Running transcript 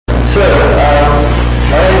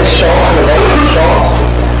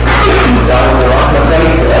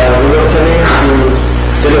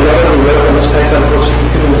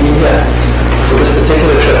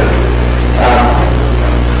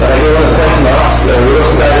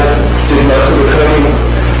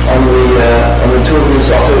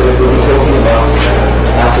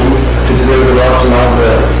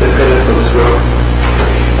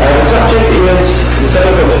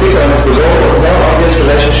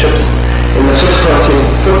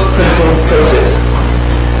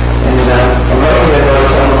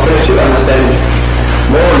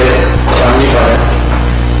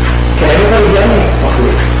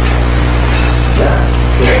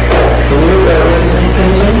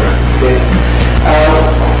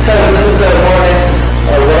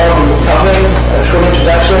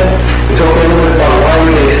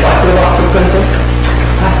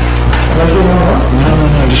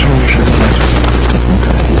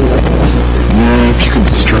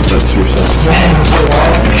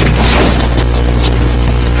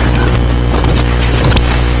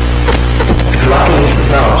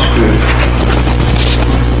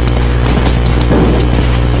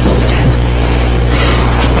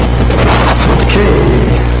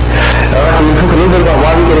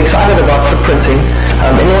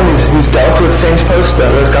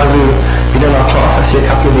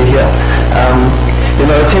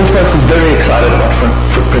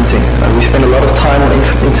footprinting. We spend a lot of time on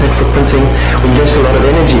internet footprinting. We invest a lot of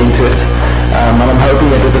energy into it. And I'm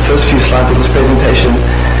hoping that with the first few slides of this presentation,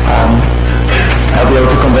 I'll be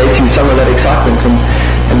able to convey to you some of that excitement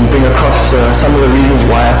and bring across some of the reasons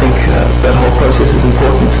why I think that whole process is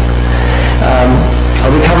important. I'll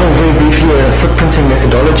be covering very briefly a footprinting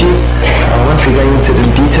methodology. I won't be going into the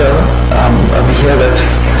detail over here, that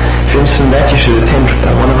if you're interested in that, you should attend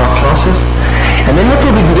one of our classes. And then what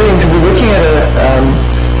we'll be doing is we'll be looking at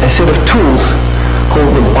a set of tools called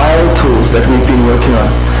the BILE tools that we've been working on.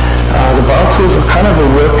 The BILE tools are kind of a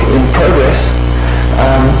work in progress.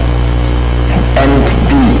 And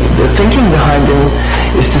the thinking behind them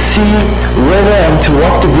is to see whether and to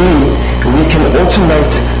what degree we can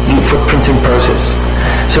automate the footprinting process.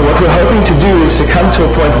 So what we're hoping to do is to come to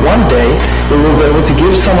a point one day where we'll be able to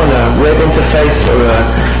give someone a web interface or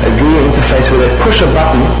a GUI interface where they push a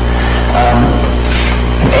button,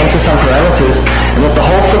 enter some parameters, and that the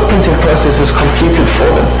whole footprinting process is completed for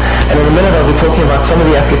them. And in a minute I'll be talking about some of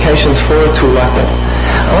the applications for a tool like that.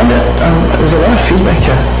 I wonder, there's a lot of feedback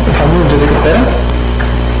here. If I move, does it get better?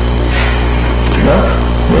 No?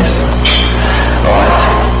 Yes? Alright.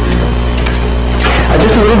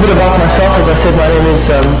 Just a little bit about myself. As I said, my name is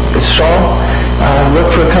Charl. I work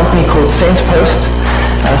for a company called SensePost.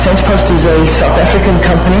 SensePost is a South African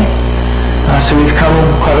company. So we've come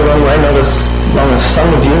quite a long way, not as long as some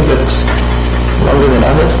of you, but longer than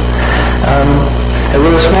others. And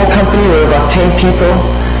we're a small company. We're about 10 people,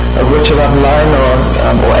 of which about 9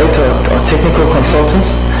 or 8 are technical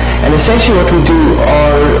consultants. And essentially what we do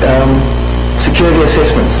are security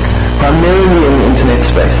assessments, primarily in the internet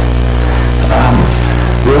space.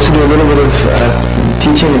 We also do a little bit of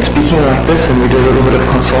teaching and speaking like this, and we do a little bit of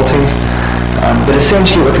consulting. But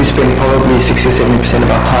essentially what we spend probably 60 or 70%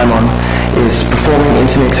 of our time on is performing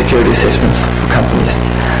internet security assessments for companies.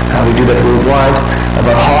 We do that worldwide.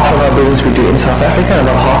 About half of our business we do in South Africa, and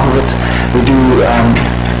about half of it we do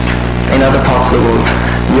in other parts of the world,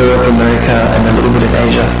 Europe, America, and a little bit in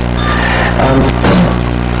Asia.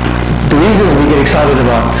 The reason we get excited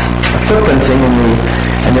about footprinting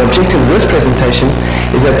and the objective of this presentation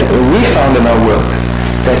is that we found in our work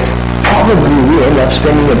that probably we end up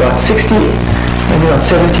spending about 60, maybe not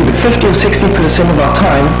 70, but 50 or 60% of our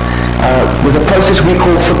time with a process we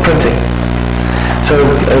call footprinting. So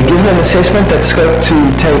given an assessment that's scoped to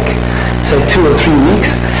take, say, 2 or 3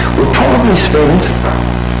 weeks, we'll probably spend,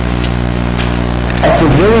 at the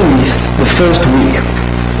very least, the first week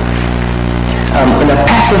in a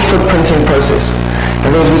passive footprinting process. In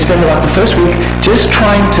other words, we spend about the first week just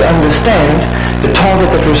trying to understand the target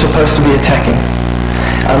that we're supposed to be attacking.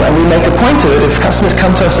 And we make a point of it. If customers come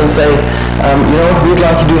to us and say, you know what, we'd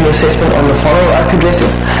like to do an assessment on the following IP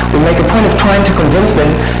addresses, we make a point of trying to convince them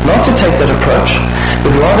not to take that approach, but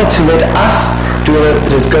rather to let us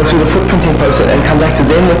go through the footprinting process and come back to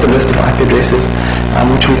them with the list of IP addresses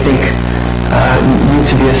which we think need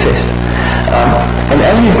to be assessed. And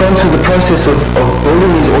as we've gone through the process of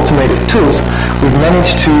building these automated tools, we've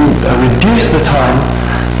managed to reduce the time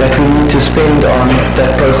that we need to spend on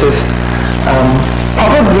that process,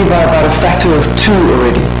 probably by about a factor of 2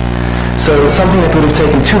 already. So something that would have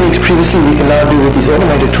taken 2 weeks previously, we can now do with these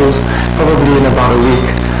automated tools probably in about a week.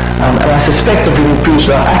 And I suspect that we've improved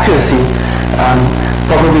our accuracy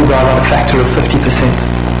probably by about a factor of 50%,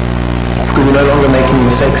 because we're no longer making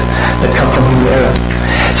mistakes that come from human error.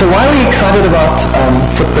 So why are we excited about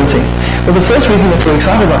footprinting? Well, the first reason that we're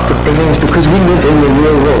excited about footprinting is because we live in the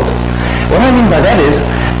real world. What I mean by that is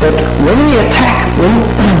that when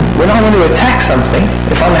I want to attack something,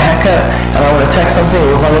 if I'm a hacker and I want to attack something,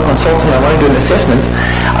 or if I'm a consultant and I want to do an assessment,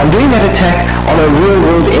 I'm doing that attack on a real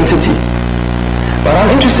world entity. But I'm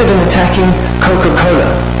interested in attacking Coca-Cola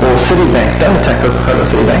or Citibank. Don't attack Coca-Cola or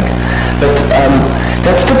Citibank. But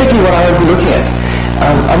that's typically what I would be looking at.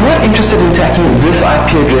 I'm not interested in attacking this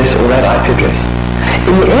IP address or that IP address.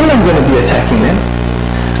 In the end, I'm going to be attacking them.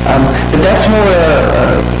 But that's more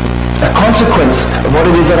a consequence of what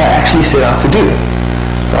it is that I actually set out to do.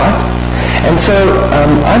 Right? And so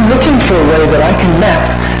I'm looking for a way that I can map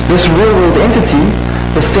this real-world entity,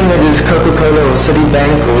 this thing that is Coca-Cola or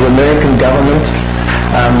Citibank or the American government,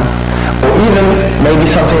 or even maybe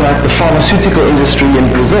something like the pharmaceutical industry in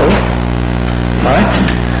Brazil, right?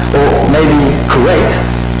 Or maybe Kuwait,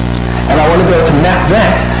 and I want to be able to map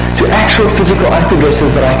that to actual physical IP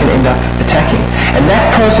addresses that I can end up attacking. And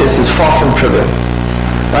that process is far from trivial.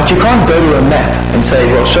 Right? You can't go to a map and say,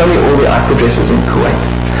 well, show me all the IP addresses in Kuwait.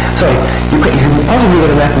 Sorry, you can possibly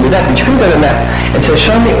go to a map and do that, but you can go to a map and say,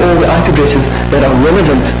 show me all the IP addresses that are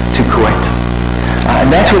relevant to Kuwait.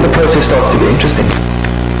 And that's where the process starts to get interesting.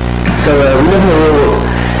 So we live in the real world.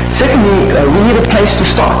 Secondly, we need a place to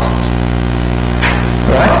start.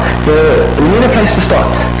 Right? We need a place to start.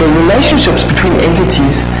 The relationships between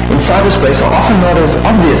entities in cyberspace are often not as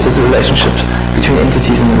obvious as the relationships between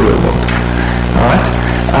entities in the real world. All right?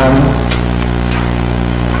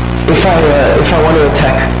 If I want to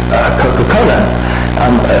attack Coca-Cola,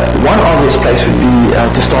 one obvious place would be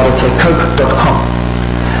to start at Coke.com.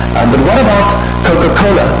 But what about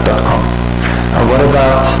Coca-Cola.com? What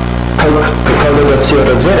about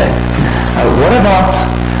Coca-Cola.co.za? What about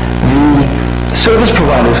the service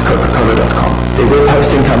providers Coca-Cola.com, the web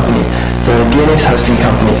hosting company, the DNS hosting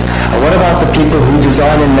companies? What about the people who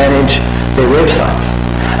design and manage their websites?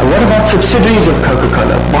 What about subsidiaries of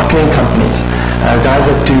Coca-Cola, bottling companies, guys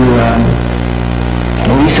that do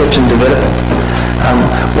research and development?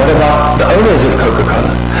 What about the owners of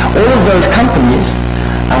Coca-Cola? All of those companies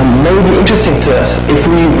may be interesting to us if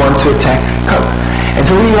we want to attack Coke. And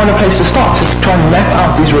so we want a place to start, so to try and map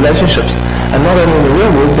out these relationships, and not only in the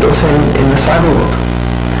real world, but also in the cyber world.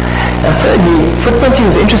 Now thirdly, footprinting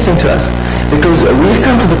is interesting to us because we've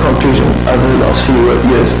come to the conclusion over the last few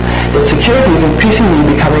years that security is increasingly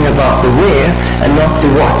becoming about the where and not the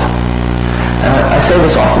what. I say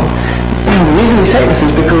this often. The reason we say this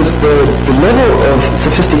is because the level of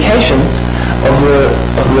sophistication of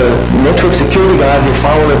the network security guy, the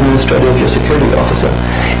firewall administrator, of your security officer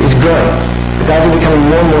is growing. The guys are becoming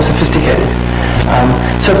more and more sophisticated.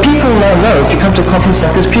 So people now know, if you come to a conference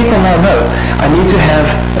like this, people now know I need to have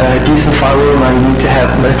a decent firewall, and I need to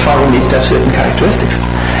have, the firewall needs to have certain characteristics.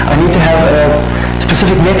 I need to have a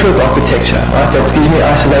specific network architecture, right, that gives me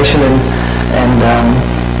isolation and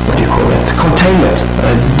what do you call that, containment,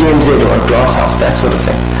 DMZ or a glass house, that sort of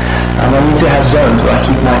thing. I need to have zones where I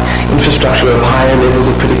keep my infrastructure of higher levels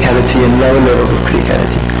of criticality and lower levels of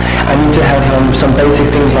criticality. I need to have some basic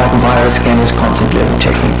things like virus scanners, content level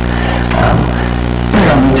checking.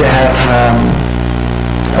 I need to have,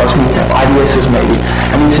 IDSs maybe.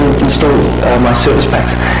 I need to install my service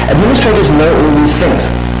packs. Administrators know all these things,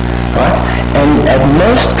 right? And at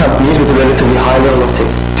most companies with a relatively high level of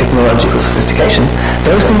technological sophistication,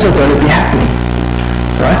 those things are going to be happening,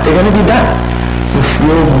 right? They're going to be done.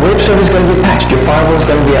 Your web server is going to be patched, your firewall is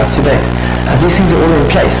going to be up to date. These things are all in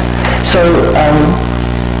place. So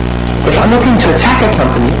if I'm looking to attack a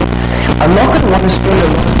company, I'm not going to want to spend a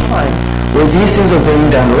lot of time where these things are being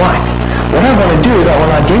done right. What I want to do is I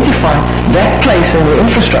want to identify that place in the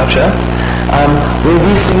infrastructure where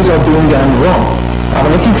these things are being done wrong. I'm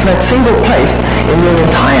looking for that single place in the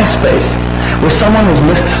entire space where someone has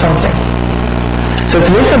missed something. So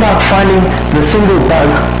it's less about finding the single bug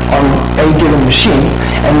on a given machine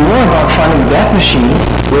and more about finding that machine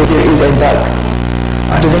where there is a bug.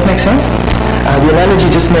 Does that make sense? The analogy,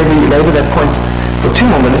 just maybe labor that point for 2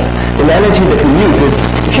 more minutes, the analogy that we use is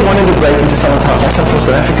if you wanted to break into someone's house, like from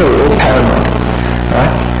South Africa, we're all paranoid,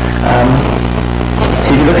 right?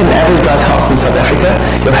 So if you look at an average guy's house in South Africa,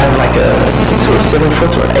 you'll have like a sort of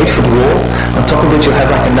 7-foot or 8-foot wall. On top of it, you'll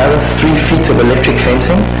have like another 3 feet of electric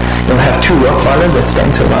fencing. You'll have 2 rock pilers that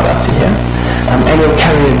stand to about up to here, and you'll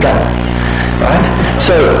carry a gun, right?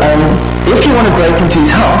 So if you want to break into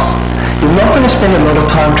his house, you're not going to spend a lot of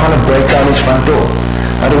time trying to break down his front door.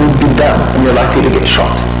 It will be done, and you're likely to get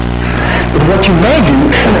shot. But what you may do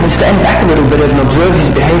is stand back a little bit and observe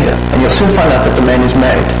his behavior, and you'll soon find out that the man is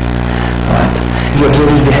married, right? If you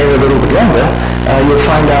observe his behavior a little bit longer, you'll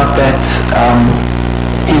find out that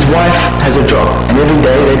his wife has a job, and every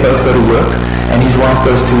day they both go to work, and his wife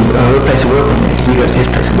goes to her place of work, and he goes to his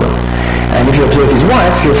place of work. And if you observe his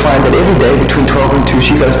wife, you'll find that every day between 12 and 2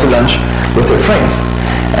 she goes to lunch with her friends.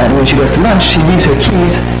 And when she goes to lunch, she leaves her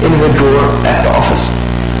keys in her drawer at the office.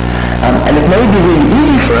 And it may be really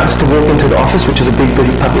easy for us to walk into the office, which is a big,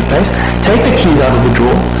 busy public place, take the keys out of the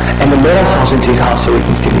drawer, and then let ourselves into his house so we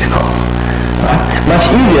can steal his car. Right? Much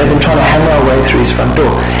easier than trying to hammer our way through his front door.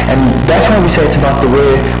 And that's why we say it's about the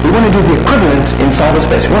where. We want to do the equivalent in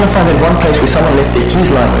cyberspace. We want to find that one place where someone left their keys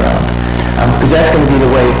lying around. Because that's going to be the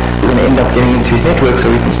way we're going to end up getting into his network so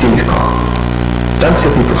we can steal his car. Don't steal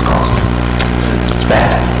people's cars. It's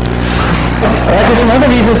bad. Alright, there's some other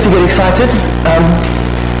reasons to get excited.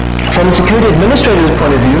 From the security administrator's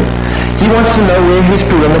point of view, he wants to know where his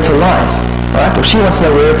perimeter lies. Right? Or she wants to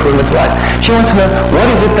know where her perimeter lies. She wants to know what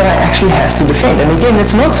is it that I actually have to defend. And again,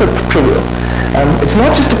 it's not so trivial. It's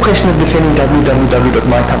not just a question of defending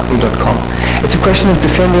www.mycompany.com. It's a question of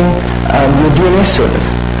defending your DNS service,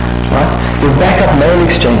 right? Your backup mail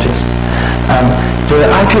exchanges, the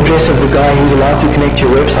IP address of the guy who's allowed to connect to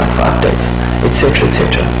your website for updates, etc.,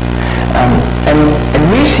 etc. And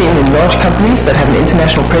we've seen in large companies that have an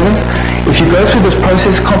international presence, if you go through this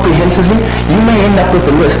process comprehensively, you may end up with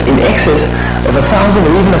a list in excess of 1,000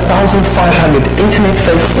 or even 1,500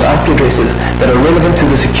 internet-facing IP addresses that are relevant to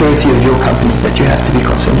the security of your company that you have to be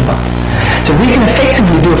concerned about. So we can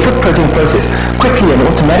effectively do a footprinting process quickly and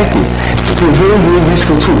automatically. It's a very, very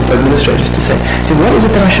useful tool for administrators to say, so what is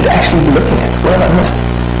it that I should actually be looking at? What have I missed?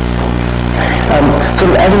 Sort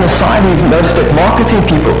of as an aside, we've noticed that marketing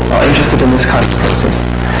people are interested in this kind of process.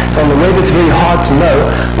 So on the web, it's very hard to know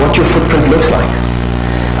what your footprint looks like.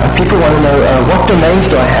 People want to know what domains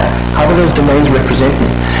do I have? How do those domains represent me?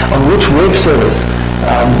 On which web servers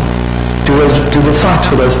do the sites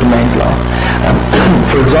for those domains lie?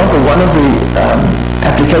 For example, one of the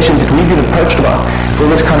applications that we've been approached about for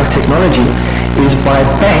this kind of technology is by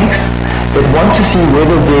banks that want to see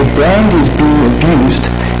whether their brand is being abused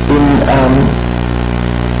in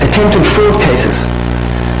attempted fraud cases.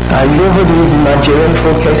 You've all heard of these Nigerian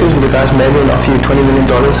fraud cases where the guys maybe will offer you $20 million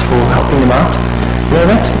for helping them out. You know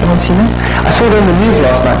that? Anyone seen that? I saw it on the news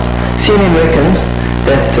last night. CNN reckons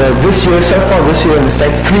that this year, so far this year in the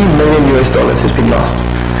States, $3 million has been lost.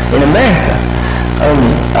 In America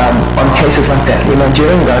only, on cases like that, where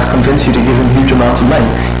Nigerian guys convince you to give them huge amounts of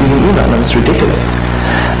money using email, and it's ridiculous.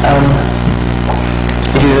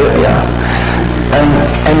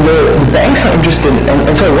 And the banks are interested,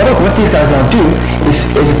 and so what these guys now do is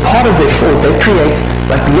part of their fraud, they create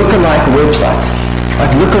like lookalike websites,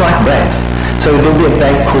 like lookalike brands. So there'll be a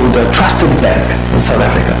bank called Trusted Bank in South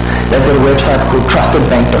Africa. They've got a website called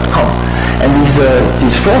trustedbank.com. And these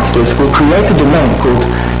fraudsters will create a domain called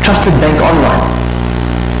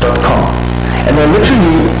trustedbankonline.com. And they'll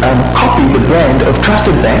literally copy the brand of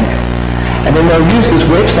Trusted Bank, and then they'll use this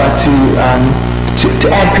website to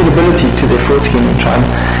add credibility to their fraud scheme and try and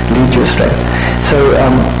lead you astray. So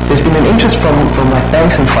there's been an interest from like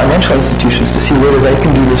banks and financial institutions to see whether they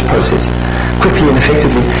can do this process quickly and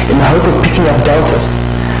effectively in the hope of picking up deltas.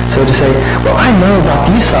 So to say, well, I know about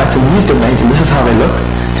these sites and these domains and this is how they look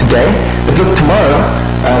today, but look, tomorrow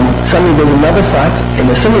suddenly there's another site in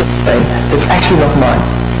a similar domain that's actually not mine.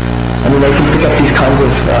 And then they can pick up these kinds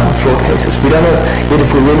of fraud cases. We don't know yet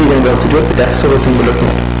if we're really going to be able to do it, but that's the sort of thing we're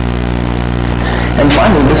looking at. And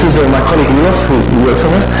finally, this is my colleague Neil who works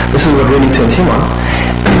on this. This is what really turns him on.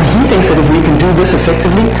 He thinks that if we can do this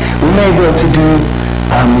effectively, we may be able to do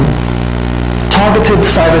targeted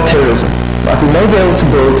cyber terrorism. Like we may be able to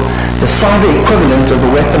build the cyber equivalent of a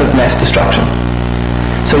weapon of mass destruction.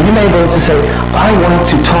 So you may be able to say, I want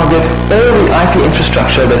to target all the IP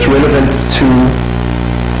infrastructure that's relevant to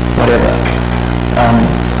whatever.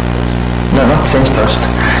 No, not SensePost.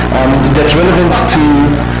 That's relevant to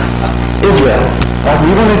Israel. Right?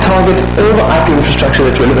 We want to target all the IP infrastructure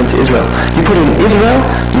that's relevant to Israel. You put in Israel,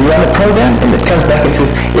 you run a program, and it comes back and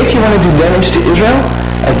says, if you want to do damage to Israel,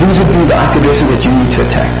 these would be the IP addresses that you need to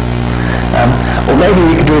attack. Or maybe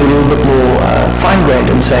we could do it a little bit more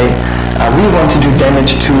fine-grained and say, we want to do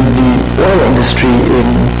damage to the oil industry in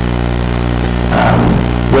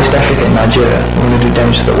West Africa and Nigeria. We want to do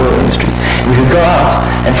damage to the oil industry. We could go out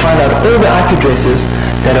and find out all the IP addresses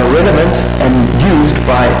that are relevant and used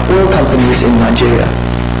by oil companies in Nigeria.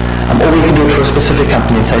 Or we can do it for a specific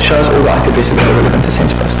company and say, show us all the IP addresses that are relevant to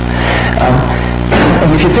SensePost.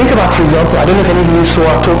 And if you think about, for example, I don't know if any of you saw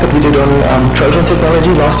our talk that we did on Trojan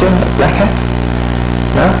technology last year, Black Hat?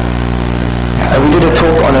 No? We did a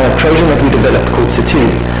talk on a Trojan that we developed called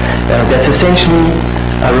Satiri. That's essentially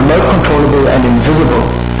remote controllable and invisible,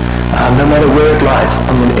 no matter where it lies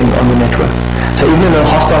on the network. So even in a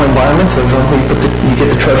hostile environment, for example, you get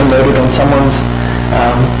the Trojan loaded on someone's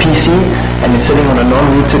PC, and it's sitting on a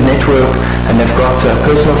non-rooted network, and they've got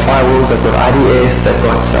personal firewalls, they've got IDS, they've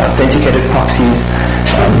got authenticated proxies,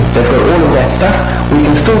 they've got all of that stuff. We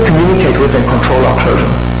can still communicate with and control our Trojan.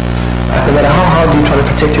 No matter how hard you try to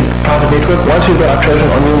protect your private network, once we've got our Trojan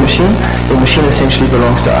on your machine essentially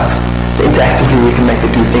belongs to us. So interactively we can make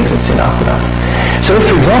it do things and send output out. So if,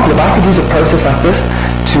 for example, if I could use a process like this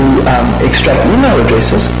to extract email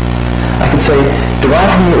addresses, I could say,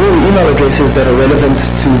 derive from me all the email addresses that are relevant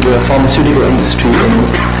to the pharmaceutical industry in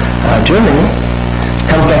Germany,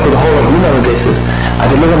 comes back with a whole lot of email addresses. I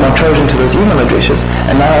deliver my Trojan to those email addresses,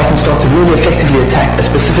 and now I can start to really effectively attack a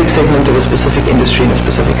specific segment of a specific industry in a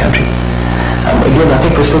specific country. Again, I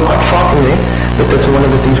think we're still quite far from there, but that's one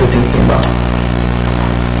of the things we're thinking about.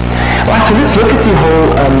 Right, so let's look at the whole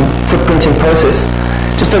footprinting process,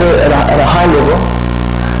 just at a high level.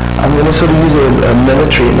 I'm going to sort of use a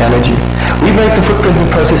military analogy. We break the footprinting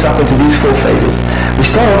process up into these 4 phases. We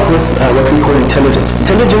start off with what we call intelligence.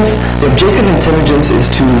 Intelligence, the objective of intelligence is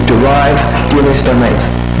to derive DNS domains.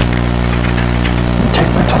 check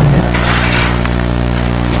my time here.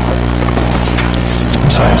 I'm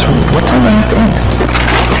sorry, what time do I have to end?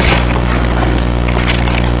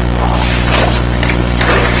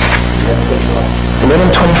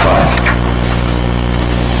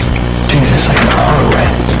 11:25. Jesus, like an hour away.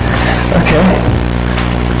 Okay.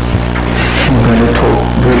 I'm going to talk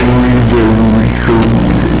very slowly.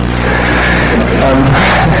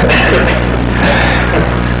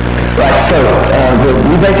 Right, so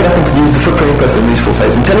we break it up into the footprinting process of these 4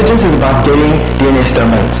 phases. Intelligence is about getting DNS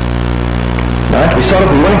domains. Right? We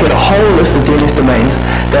want to get a whole list of DNS domains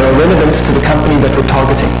that are relevant to the company that we're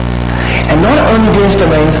targeting. And not only DNS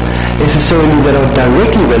domains necessarily that are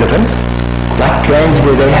directly relevant, like brands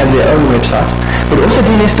where they have their own websites, but also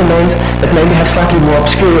DNS domains that maybe have slightly more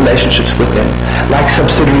obscure relationships with them, like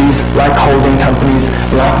subsidiaries, like holding companies,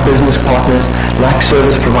 like business partners, like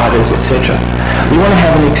service providers, etc. We want to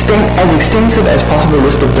have as extensive as possible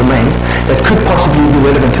list of domains that could possibly be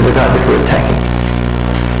relevant to the guys that we're attacking.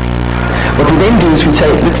 What we then do is we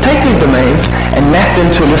say, let's take these domains and map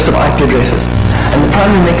them to a list of IP addresses. And the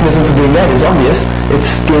primary mechanism for doing that is obvious,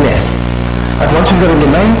 it's DNS. Once we've got a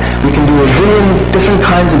domain, we can do a zillion different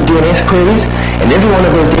kinds of DNS queries, and every one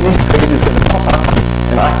of those DNS queries is going to pop up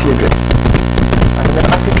an IP address. And that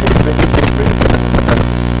IP address is a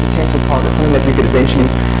potential target, something that we could eventually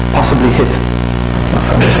possibly hit. My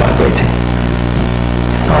phone is vibrating.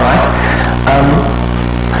 Alright.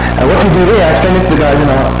 What we do there, I explained it to the guys in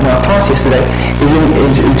our class yesterday, is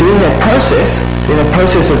doing that process, in a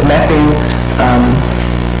process of mapping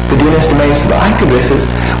the DNS domains to the IP addresses.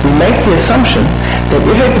 We make the assumption that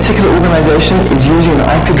if a particular organization is using an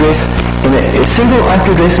IP address in a single IP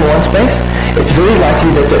address in one space, it's very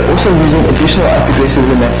likely that they're also using additional IP addresses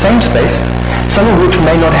in that same space, some of which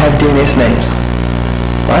may not have DNS names.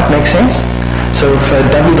 Right? Makes sense? So if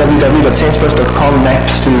www.sensepost.com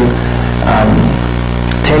maps to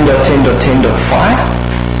 10.10.10.5,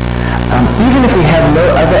 even if we have no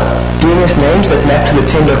other DNS names that map to the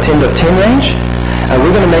 10.10.10 range,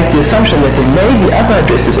 we're going to make the assumption that there may be other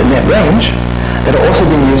addresses in that range that are also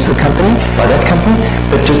being used by that company,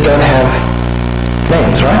 but just don't have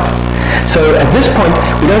names, right? So at this point,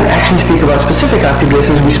 we don't actually speak about specific IP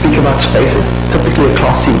addresses, we speak about spaces, typically a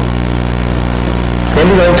class C. Then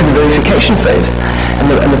we go into the verification phase, and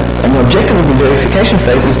the objective of the verification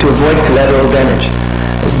phase is to avoid collateral damage,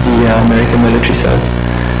 as the American military so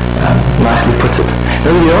nicely puts it.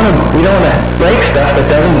 Now, we don't want to break stuff that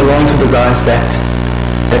doesn't belong to the guys that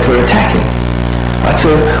we're attacking. Right, so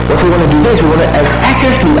what we want to do is we want to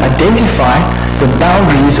accurately identify the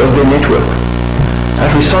boundaries of their network. Right,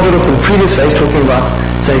 we started off in the previous phase talking about,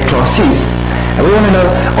 say, class Cs. And we want to know,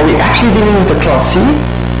 are we actually dealing with a class C?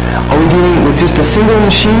 Are we dealing with just a single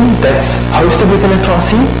machine that's hosted within a class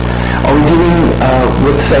C? Are we dealing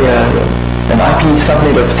with, say, an IP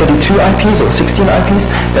subnet of 32 IPs or 16 IPs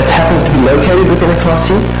that happens to be located within a class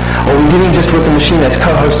C? Or are we dealing just with a machine that's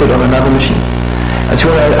co-hosted on another machine? And so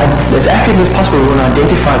as accurately as possible, we want to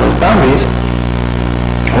identify those boundaries.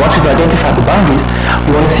 And once we've identified the boundaries,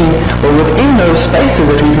 we want to see, well, within those spaces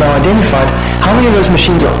that we've now identified, how many of those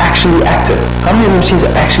machines are actually active? How many of the machines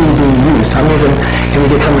are actually being used? How many of them can we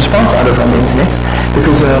get some response out of on the internet?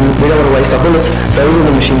 Because we don't want to waste our bullets. Those are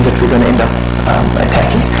the machines that we're going to end up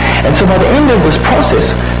attacking. And so by the end of this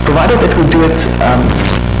process, provided that we do it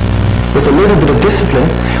with a little bit of discipline,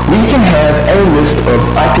 we can have a list of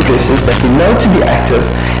IP addresses that we know to be active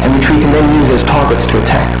and which we can then use as targets to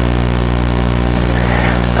attack.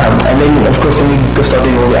 And then, of course, we go start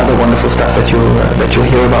doing all the other wonderful stuff that you'll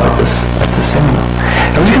hear about at this seminar.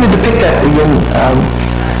 I'm just going to depict that again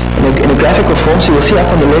in a graphical form. So you'll see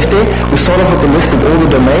up on the left there, we start off with a list of all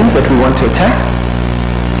the domains that we want to attack.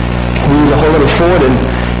 We use a whole lot of forward and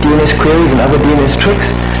DNS queries and other DNS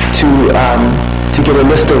tricks to get a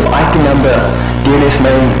list of IP number DNS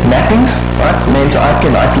name mappings, right? Name to IP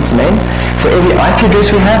and IP to name. For every IP address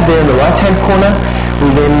we have there in the right-hand corner, we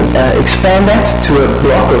then expand that to a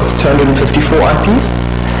block of 254 IPs.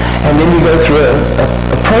 And then we go through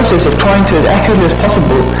a process of trying to, as accurately as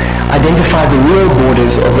possible, identify the real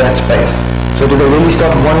borders of that space. So do they really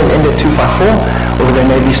start at 1 and end at 254, or do they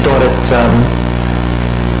maybe start at 7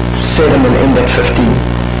 and end at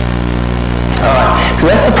 15? Alright, so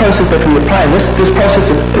that's the process that we apply. This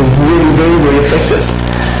process is really very, very effective,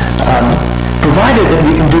 provided that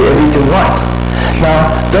we can do everything right.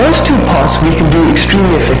 Now, those two parts we can do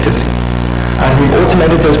extremely effectively. We've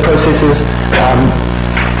automated those processes,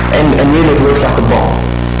 and really it works like a bomb.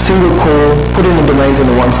 Single call, put in the domains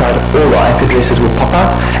on the one side, all the IP addresses will pop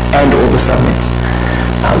out, and all the subnets.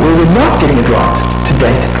 Where we're not getting it right to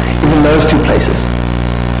date is in those two places.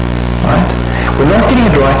 Right? We're not getting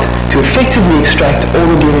it right to effectively extract all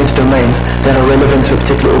the DNS domains that are relevant to a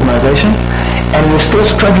particular organization, and we're still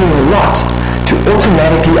struggling a lot to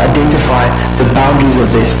automatically identify the boundaries of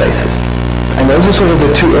their spaces. And those are sort of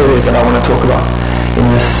the two areas that I want to talk about in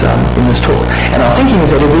this talk. And our thinking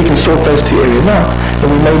is that if we can sort those two areas out, then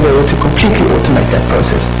we may be able to completely automate that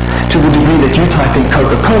process to the degree that you type in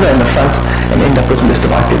Coca-Cola in the front and end up with a list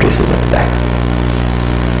of IP addresses at the back.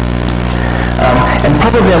 And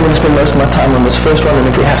probably I'm going to spend most of my time on this first one, and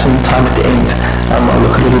if we have some time at the end, I'll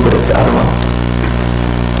look a little bit at the other one.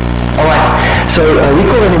 Alright, so we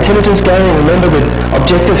call it intelligence gathering. Remember, the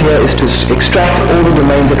objective here is to extract all the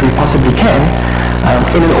domains that we possibly can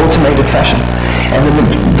in an automated fashion. And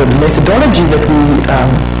the methodology that we've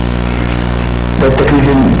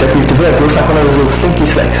developed looks like one of those little slinky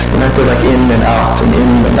snakes. You know, it goes like in and out and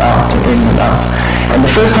in and out and in and out. And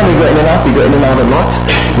the first time we go in and out a lot.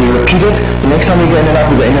 We repeat it. The next time we go in and out,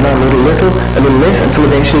 we go in and out a little less, until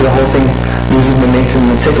eventually the whole thing loses momentum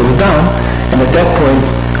and settles down. And at that point,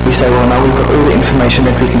 we say, well, now we've got all the information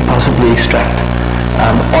that we can possibly extract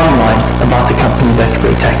online about the company that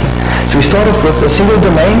we're attacking. So we start off with a single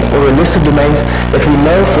domain or a list of domains that we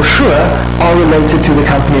know for sure are related to the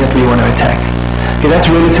company that we want to attack. Okay, that's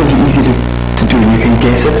relatively easy to do. You can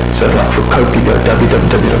guess it. So like for Coke, you go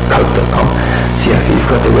www.coke.com. See, okay, you've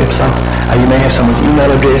got their website. You may have someone's email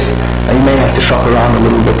address. You may have to shop around a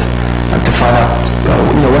little bit to find out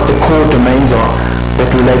what the core domains are that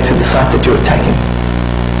relate to the site that you're attacking.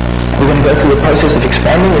 We're going to go through the process of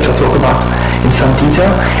expanding, which I'll talk about in some detail,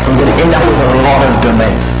 and we're going to end up with a lot of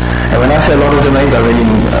domains. And when I say a lot of domains, I really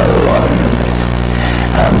mean a lot of domains.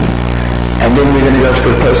 And then we're going to go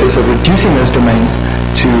through the process of reducing those domains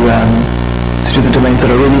to the domains that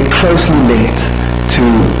are really closely linked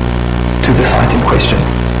to the site in question.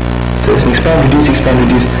 So it's an expand,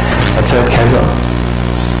 reduce, that's how it carries on.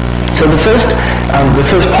 So the first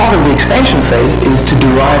part of the expansion phase is to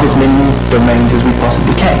derive as many domains as we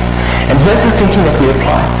possibly can. And here's the thinking that we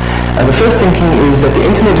apply. The first thinking is that the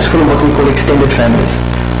internet is full of what we call extended families.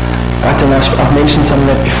 Right, and I've mentioned some of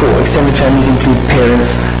that before. Extended families include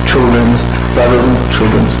parents, children, brothers and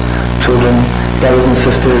children, brothers and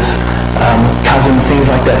sisters, cousins, things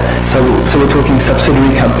like that. So we're talking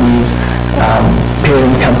subsidiary companies,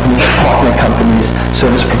 parent companies, partner companies,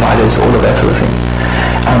 service providers, all of that sort of thing.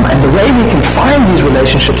 And the way we can find these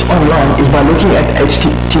relationships online is by looking at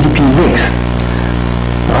HTTP links.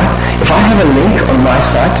 Right? If I have a link on my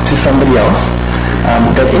site to somebody else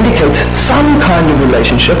that indicates some kind of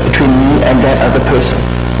relationship between me and that other person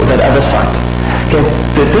or that other site, okay,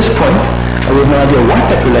 at this point I have no idea what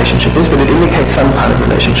that relationship is, but it indicates some kind of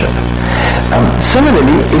relationship.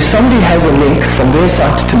 Similarly, if somebody has a link from their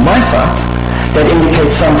site to my site, that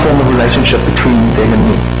indicates some form of relationship between them and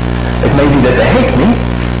me. It may be that they hate me,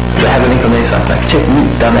 they have a link on their site, like check me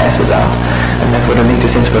dumbasses out, and that would have linked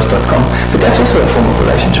to sensepost.com, but that's also a form of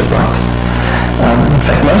relationship, right? In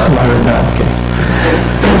fact, most of them are no, I'm kidding.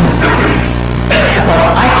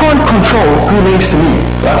 I can't control who links to me,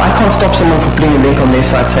 right? I can't stop someone from putting a link on their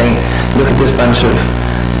site saying, look at this bunch of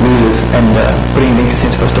losers, and putting a link to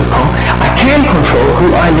sensepost.com. I can control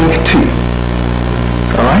who I link to.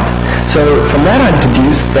 Alright? So from that I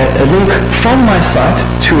deduce that a link from my site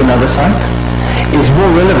to another site is more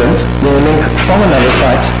relevant than a link from another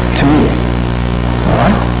site to me.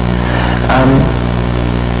 Alright?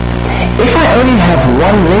 If I only have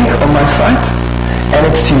one link on my site and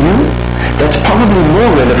it's to you, that's probably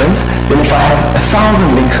more relevant than if I have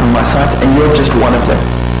 1,000 links on my site and you're just one of them.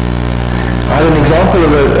 Right, an example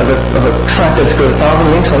of a site that's got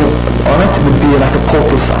 1,000 links on it would be like a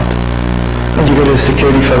portal site. And you go to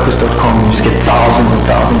securityfocus.com and you just get thousands and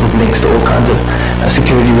thousands of links to all kinds of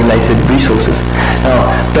security-related resources.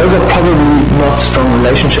 Now, those are probably not strong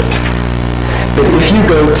relationships. But if you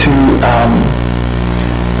go to,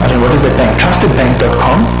 I don't know, what is that bank?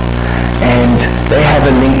 Trustedbank.com, and they have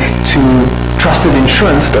a link to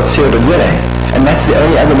trustedinsurance.co.za, and that's the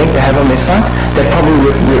only other link they have on their site, that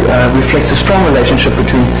probably reflects a strong relationship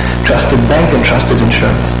between Trusted Bank and Trusted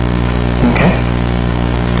Insurance. Okay?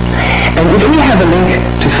 And if we have a link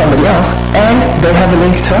to somebody else, and they have a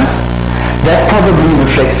link to us, that probably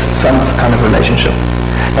reflects some kind of relationship.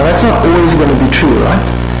 Now that's not always going to be true, right?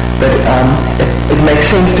 But it makes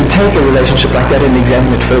sense to take a relationship like that and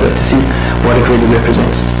examine it further to see what it really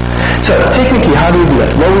represents. So technically, how do we do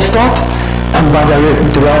that? Well, we start by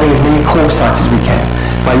deriving as many core sites as we can,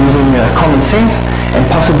 by using common sense and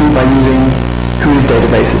possibly by using whois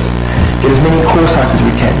databases. Get as many core sites as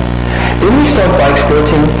we can. Then we start by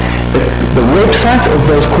exploiting the websites of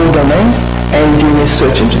those core domains and DNS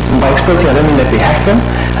search engines. And by exploiting, I don't mean that we hack them,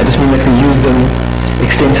 I just mean that we use them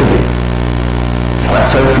extensively. Right,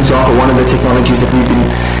 So, for example, one of the technologies that we've been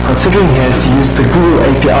considering here is to use the Google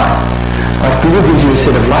API. Right? Google gives you a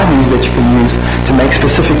set of libraries that you can use to make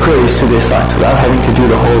specific queries to their site without having to do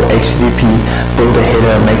the whole HTTP, build a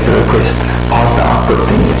header, make the request, pass the output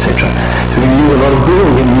thing, etc. So we can use a lot of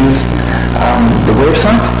Google. We can use the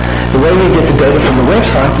website. The way we get the data from the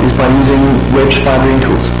website is by using web spidering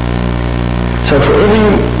tools. So for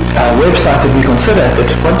every website that we consider at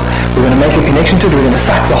that point, we're going to make a connection to it. We're going to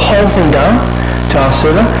suck the whole thing down to our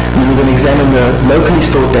server, and then we're going to examine the locally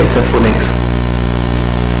stored data for links.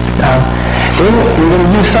 Then we're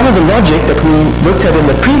going to use some of the logic that we looked at in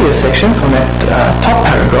the previous section on that top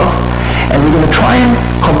paragraph, and we're going to try and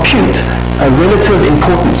compute a relative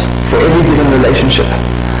importance for every given relationship.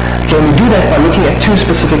 Okay, we do that by looking at two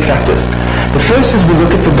specific factors. The first is we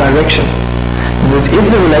look at the direction. Is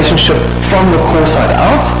the relationship from the core site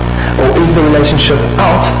out, or is the relationship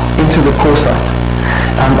out into the core site?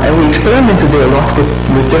 And we experimented there a lot with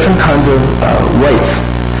different kinds of weights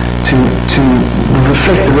to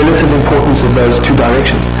reflect the relative importance of those two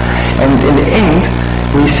directions. And in the end,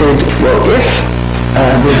 we said, well, if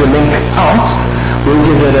there's a link out, we'll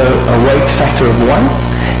give it a weight factor of 1,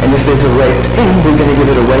 and if there's a weight in, we're going to give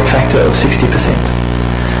it a weight factor of 60%.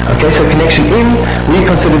 Okay, so connection in, we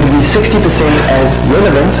consider to be 60% as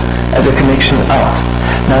relevant as a connection out.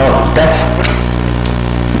 Now, that's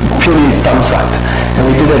purely dumb site. And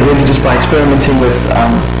we did that really just by experimenting with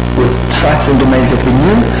sites and domains that we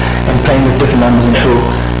knew and playing with different numbers until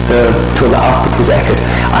the output was accurate.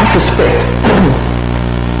 I suspect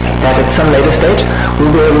that at some later stage,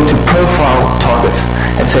 we'll be able to profile targets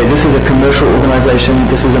and say this is a commercial organization,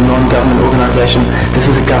 this is a non-government organization, this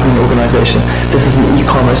is a government organization, this is an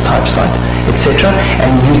e-commerce type site, etc.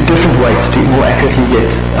 and use different weights to more accurately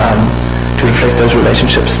get to reflect those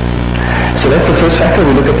relationships. So that's the first factor.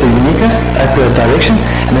 We look at the uniqueness, at the direction,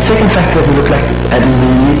 and the second factor that we look at is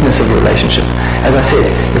the uniqueness of the relationship. As I said,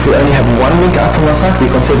 if we only have one link out from our site, we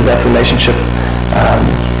consider that relationship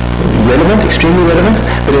relevant, extremely relevant,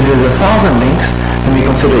 but if there's 1,000 links, then we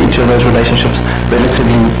consider each of those relationships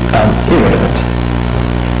relatively irrelevant.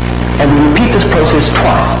 And we repeat this process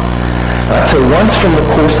twice. Right? So once from the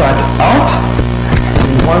core site out,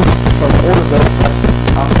 and once from all of those sites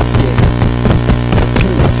out again.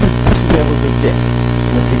 Two levels of depth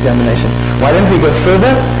in this examination. Why don't we go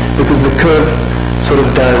further? Because the curve sort of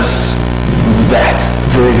does that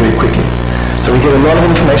very, very quickly. So we get a lot of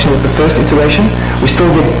information with the first iteration. We still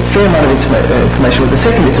get a fair amount of information with the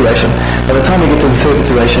second iteration. By the time we get to the third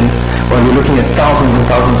iteration, well, we're looking at thousands and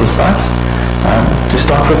thousands of sites to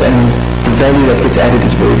start with, and the value that gets added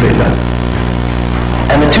is very, very low.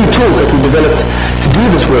 And the two tools that we developed to do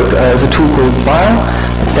this work is a tool called BIO,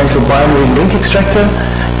 it stands for Binary Link Extractor,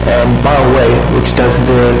 and BioWeigh, which does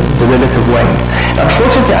the relative weighing. Now,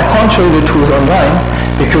 unfortunately, I can't show you the tools online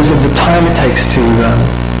because of the time it takes to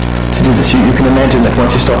do this. You can imagine that once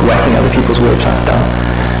you start whacking other people's websites down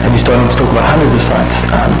and you're starting to talk about hundreds of sites,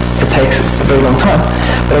 it takes a very long time.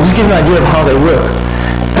 But I'll just give you an idea of how they work.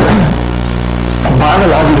 BIO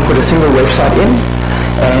allows you to put a single website in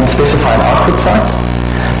and specify an output site.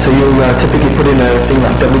 So you'll typically put in a thing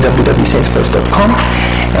like www.salesforce.com,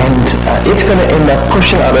 and it's going to end up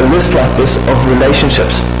pushing out a list like this of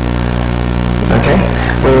relationships. Okay?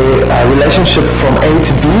 Where a relationship from A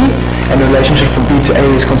to B and a relationship from B to A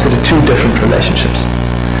is considered two different relationships.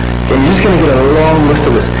 Okay, you're just going to get a long list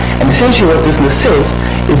of this. And essentially what this list says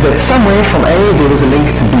is that somewhere from A there was a link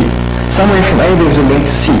to B. Somewhere from A there was a link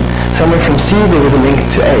to C. Somewhere from C there was a link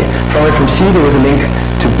to A. Somewhere from C there was a link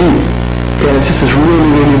to B. Okay, and it's just this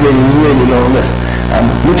really long list.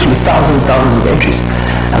 Literally thousands of entries.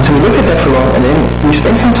 So we looked at that for long, and then we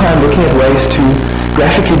spent some time looking at ways to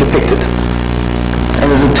graphically depict it. And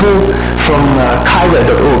there's a tool from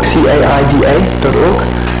caida.org, caida.org,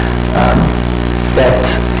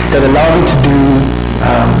 that allows you to do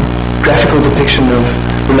graphical depiction of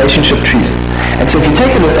relationship trees. And so if you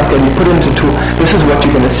take a list up and you put it into a tool, this is what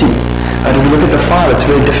you're going to see. If you look at the file, it's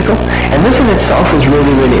very difficult. And this in itself is really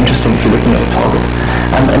interesting if you're looking at a target.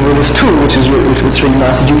 And with this tool, which is really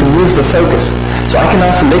nice, is you can move the focus. So I can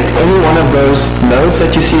now select any one of those nodes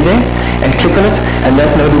that you see there and click on it, and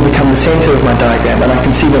that node will become the center of my diagram, and I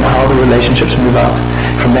can see then how the relationships move out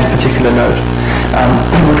from that particular node.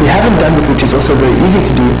 What we haven't done, but which is also very easy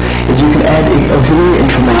to do, is you can add auxiliary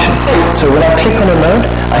information. So when I click on a node,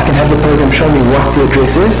 I can have the program show me what the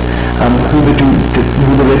address is, who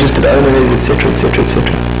the registered owner is, etc., etc.,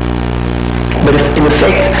 etc. But if, in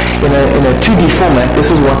effect, in a 2D format,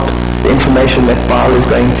 this is what the information that BIO is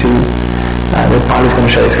going to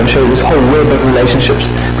show. It's going to show you this whole web of relationships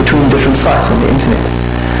between different sites on the internet.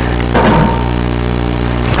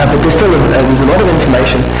 But there's a lot of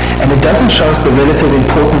information, and it doesn't show us the relative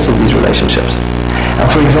importance of these relationships.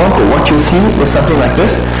 For example, what you'll see is something like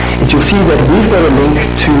this, is you'll see that we've got a link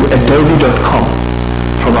to adobe.com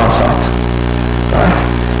from our site, right?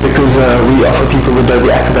 Because we offer people Adobe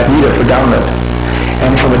Acrobat Reader for download.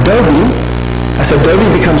 And from Adobe, so Adobe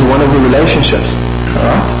becomes one of the relationships, all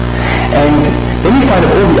right? And then you find that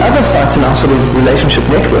all the other sites in our sort of relationship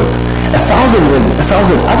network, 1,000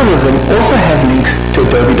 other of them also have links to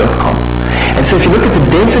adobe.com. And so if you look at the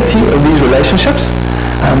density of these relationships,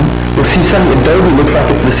 you'll see suddenly Adobe looks like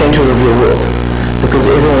it's the center of your world, because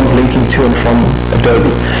everyone's linking to and from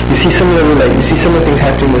Adobe. You see similar things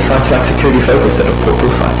happening with sites like Security Focus that are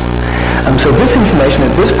portal sites. So this information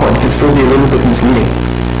at this point can still be a little bit misleading.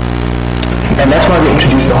 And that's why we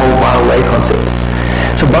introduced the whole by way concept.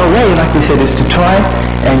 So by way, like we said, is to try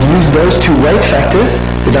and use those two weight factors,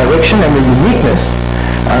 the direction and the uniqueness,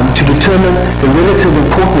 to determine the relative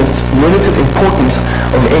importance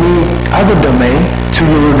of any other domain to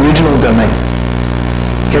your original domain.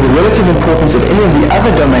 Okay, the relative importance of any of the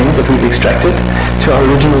other domains that we've extracted to our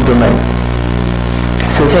original domain.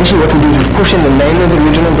 So essentially what we do is we push in the name of the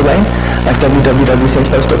original domain, like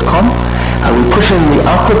www.sensepost.com. We push in the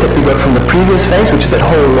output that we got from the previous phase, which is that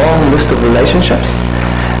whole long list of relationships.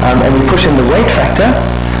 And we push in the weight factor,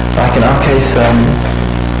 like in our case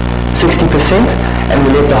 60%, and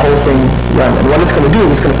we let the whole thing run. And what it's going to do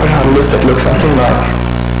is it's going to push out a list that looks something like,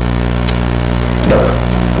 no,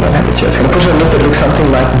 I don't have it here. It's going to push out a list that looks something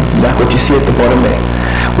like what you see at the bottom there,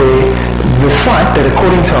 where the site that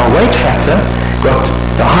according to our weight factor got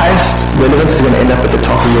the highest relevance is going to end up at the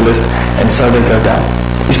top of your list, and so they go down.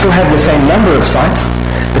 You still have the same number of sites,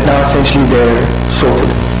 but now essentially they're sorted.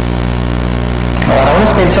 Alright, I want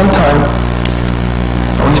to spend some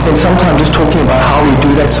time just talking about how we do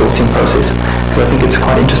that sorting process, because I think it's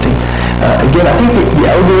quite interesting. Again, I think the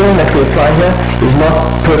algorithm that we apply here is not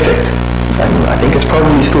perfect. I think it's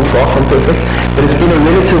probably still far from perfect, but it's been a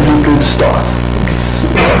relatively good start.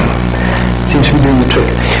 It seems to be doing the trick.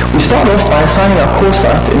 We start off by assigning our core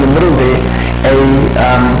site in the middle there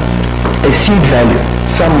a seed value,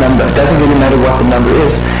 some number. It doesn't really matter what the number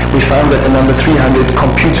is. We found that the number 300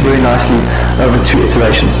 computes very nicely over 2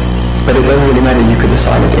 iterations, but it doesn't really matter. You could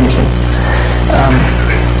assign it anything.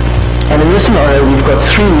 And in this scenario, we've got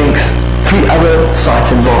 3 links, 3 other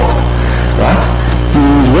sites involved, right? The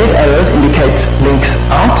red arrows indicate links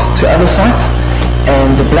out to other sites,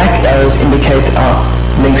 and the black arrows indicate our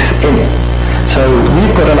links in. So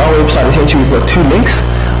we've got on our website, essentially we've got 2 links,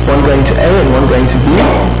 one going to A and one going to B.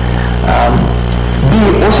 B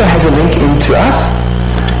also has a link into us,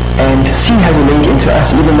 and C has a link into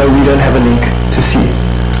us, even though we don't have a link to C.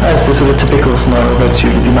 That's the sort of typical scenario, but it's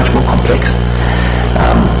usually much more complex.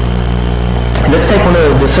 Let's take one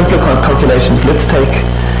of the simpler calculations. Let's take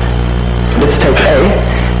A.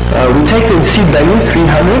 We take the seed value,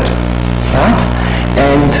 300, right?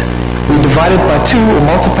 And we divide it by 2 or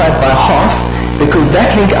multiply it by half, because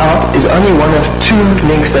that link out is only one of 2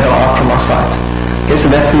 links that are out from our site. Okay, so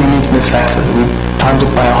that's the uniqueness factor. We times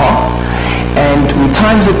it by a half, and we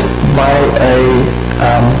times it by a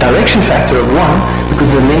direction factor of 1,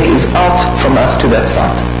 because the link is out from us to that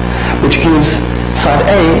site, which gives site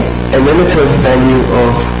A a relative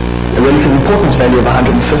importance value of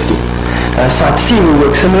 150. Site C will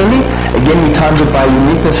work similarly. Again, we times it by a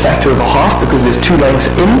uniqueness factor of a half, because there's 2 links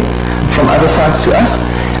in from other sites to us.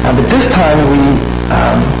 But this time we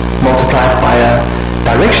multiply it by a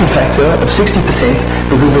direction factor of 60%,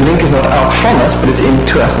 because the link is not out from us, but it's in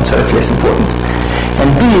to us, and so it's less important. And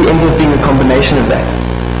B ends up being a combination of that.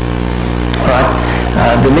 Right?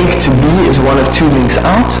 The link to B is one of 2 links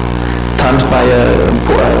out, times by a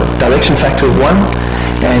direction factor of 1,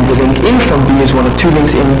 and the link in from B is one of 2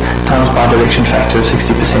 links in, times by a direction factor of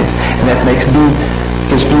 60%, and that makes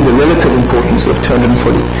gives B the relative importance of 240.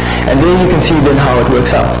 And there you can see then how it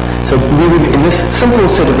works out. So we would, in this simple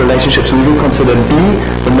set of relationships, we will consider B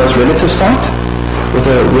the most relative site, with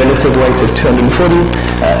a relative weight of 240,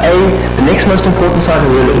 A the next most important site,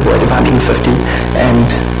 with a relative weight of 150, and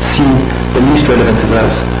C the least relevant of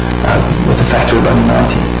those, with a factor of only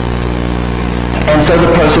 90. And so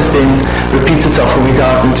the process then repeats itself when we go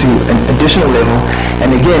out into an additional level,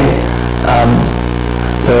 and again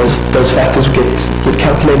those factors get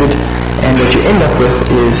calculated, and what you end up with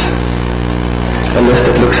is a list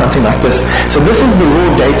that looks something like this. So this is the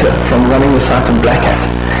raw data from running the site on Black Hat.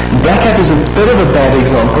 Black Hat is a bit of a bad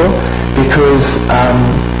example because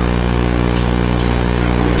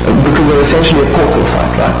they're essentially a portal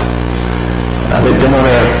site, right? They're not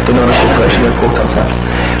a corporation, they're a portal site.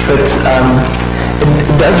 But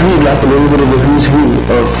it does read like a little bit of a who's who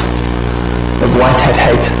of of white hat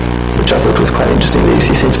hate, which I thought was quite interesting. There you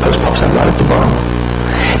see since post pops up right at the bottom.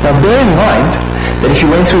 Now bear in mind that if you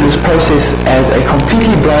went through this process as a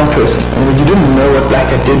completely blind person, and you didn't know what Black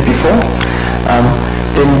Hat did before,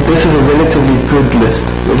 then this is a relatively good list,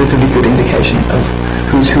 relatively good indication of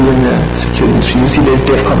who's who in the security industry. You see there's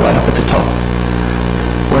DEFCON right up at the top,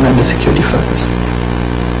 one under security focus.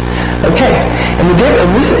 Okay, and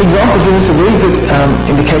this example gives us a very good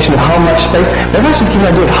indication of how much space. Maybe I should just give you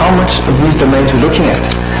an idea of how much of these domains we're looking at.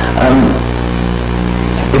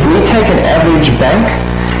 If we take an average bank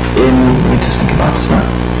in, let me just think about this now.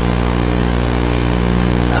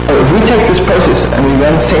 If we take this process and we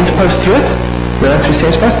run SensePost through it, we're going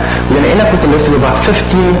to end up with a list of about 15,000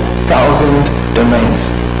 domains.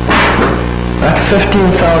 Right?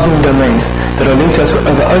 15,000 domains that are linked to us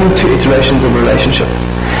over only 2 iterations of a relationship.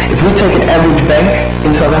 If we take an average bank in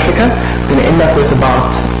South Africa, we're going to end up with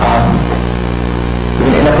about 150,000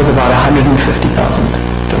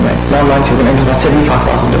 domains. Now, we're going to end up with about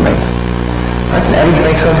 75,000 domains. Right? An average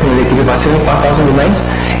bank size is going to give you about 75,000 domains,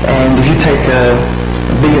 and if you take a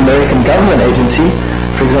big American government agency,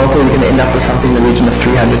 for example, you're going to end up with something in the region of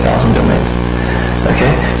 300,000 domains.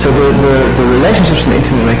 Okay, so the relationships on the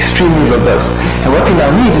internet are extremely robust, and what we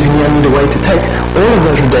now need is we now need a way to take all of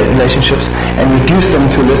those relationships and reduce them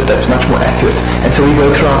to a list that's much more accurate. And so we go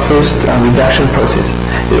through our first reduction process.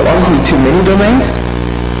 There are obviously too many domains,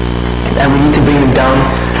 and we need to bring them down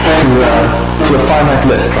to a finite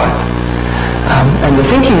list, right? And the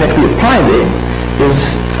thinking that we apply there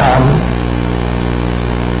is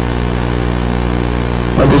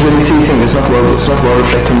well, there's really 3 things. It's not well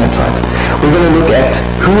reflected on that side. We're going to look at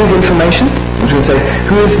who is information. We're going to say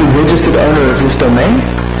who is the registered owner of this domain,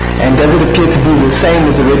 and does it appear to be the same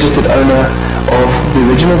as the registered owner of the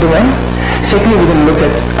original domain? Secondly, we're going to look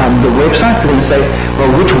at the website. We're going to say,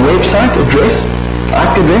 well, which website address,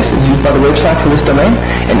 IP address, is used by the website for this domain,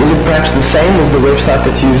 and is it perhaps the same as the website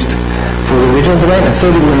that's used for the original domain? And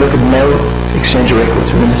thirdly, we're going to look at mail exchange of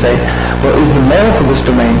records. We're going to say, well, is the mail for this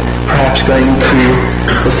domain perhaps going to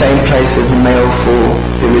the same place as the mail for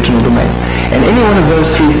the original domain? And any one of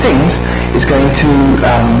those 3 things is going to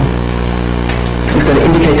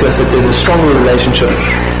indicate to us that there's a stronger relationship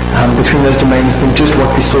between those domains than just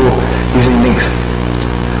what we saw using links.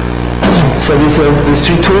 So there's 3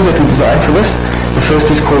 tools that we designed for this. The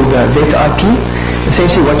first is called VetIP.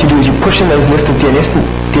 Essentially what you do is you push in those list of DNS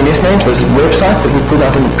names, those websites that we pulled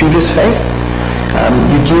out in the previous phase.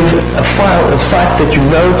 You give a file of sites that you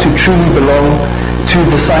know to truly belong to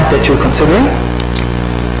the site that you're considering.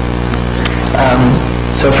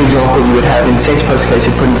 So for example, you would have in SensePost case,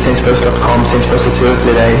 you put in sensepost.com,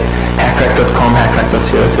 sensepost.co.za, hackrack.com,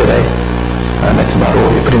 hackrack.co.za. That's about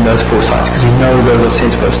all. You put in those 4 sites because you know those are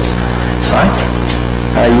SensePost's sites.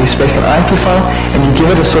 You spec an IP file and you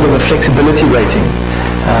give it a sort of a flexibility rating,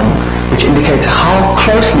 which indicates how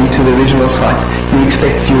closely to the original site you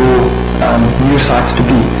expect your new sites to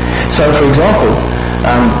be. So for example,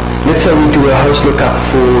 let's say we do a host lookup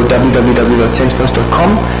for www.sensepost.com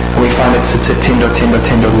and we find it sits at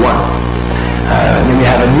 10.10.10.1. Then we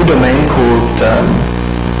have a new domain called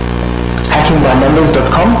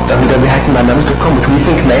hackingbynumbers.com, www.hackingbynumbers.com, which we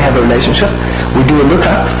think may have a relationship. We do a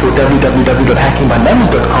lookup for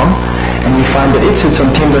www.hackingbynumbers.com and we find that it sits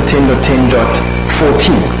on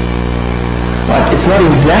 10.10.10.14. Right? It's not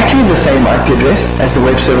exactly the same IP address as the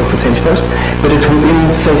web server for SensePost, but it's within,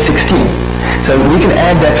 say, 16. So we can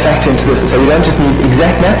add that factor into this. So we don't just need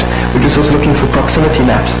exact maps, we're just also looking for proximity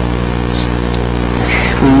maps.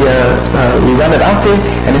 We run it out there,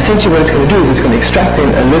 and essentially what it's going to do is it's going to extract in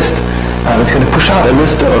a list, it's going to push out a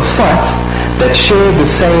list of sites that share the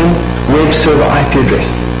same web server IP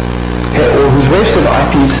address, okay, or whose web server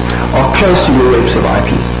IPs are close to your web server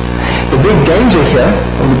IPs. The big danger here,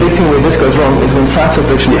 or the big thing where this goes wrong, is when sites are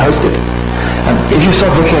virtually hosted. If you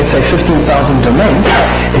start looking at, say, 15,000 domains,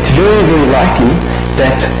 it's very, very likely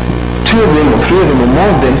that 2 of them, or 3 of them, or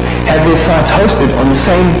more of them have their sites hosted on the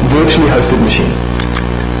same virtually hosted machine.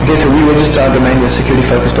 Okay, so we register our domain with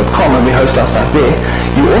securityfocus.com and we host our site there.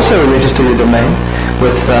 You also register your domain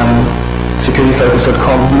with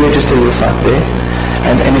securityfocus.com, you register your site there.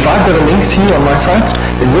 And if I've got a link to you on my site,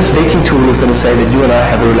 then this vetting tool is going to say that you and I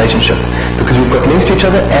have a relationship because we've got links to each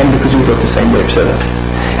other and because we've got the same web server.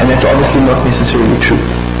 And that's obviously not necessarily true.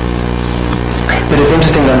 But it's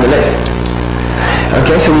interesting nonetheless.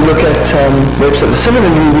 Okay, so we look at web servers.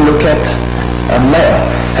 Similarly, we look at mail.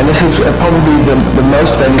 And this is probably the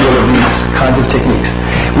most valuable of these kinds of techniques.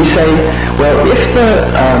 We say, well, if the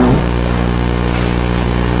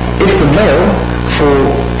mail for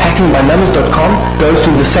hackingbynumbers.com goes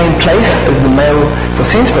to the same place as the mail for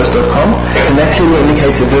sensepost.com, and that clearly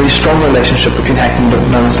indicates a very strong relationship between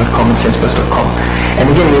hackingbynumbers.com and sensepost.com.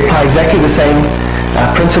 And again, we apply exactly the same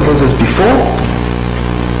principles as before.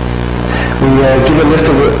 We give a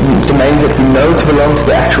list of domains that we know to belong to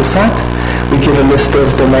the actual site. We give a list of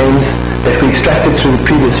domains that we extracted through the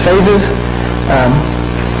previous phases.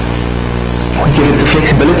 We give it the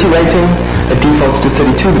flexibility rating. It defaults to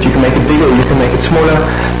 32, but you can make it bigger or you can make it smaller.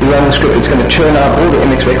 You run the script, it's going to churn out all the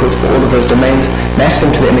MX records for all of those domains, match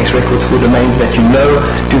them to the MX records for domains that you know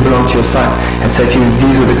do belong to your site, and say to you,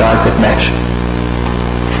 these are the guys that match.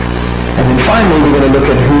 And then finally, we're going to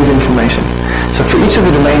look at whose information. So for each of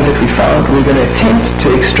the domains that we found, we're going to attempt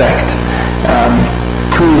to extract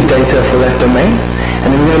whose data for that domain,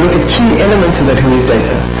 and then we're going to look at key elements of that whose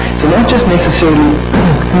data. So not just necessarily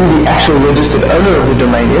who the actual registered owner of the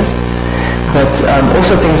domain is, but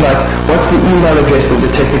also things like what's the email address of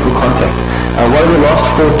the technical contact, what are the last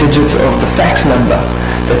 4 digits of the fax number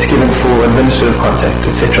that's given for administrative contact,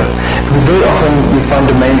 etc. Because very often we find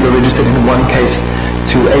domains are registered in one case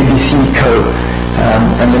to ABC Co,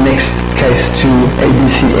 and the next case to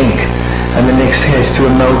ABC Inc, and the next case to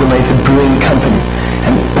Amalgamated Brewing Company.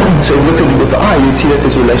 And so if you looked at it with the eye, you'd see that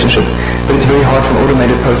there's a relationship, but it's very hard for an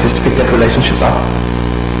automated process to pick that relationship up.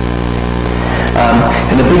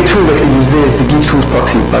 And the big tool that we use there is the Geek Tools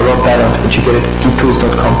proxy by Rob Ballard, which you get at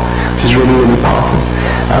geektools.com, which is really, really powerful.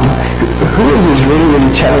 Whois is really,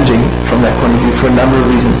 really challenging from that point of view for a number of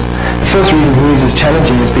reasons. The first reason Whois is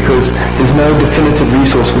challenging is because there's no definitive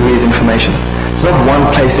resource for Whois information. It's not one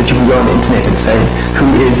place that you can go on the internet and say,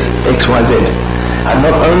 who is XYZ. And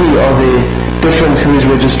not only are there different Whois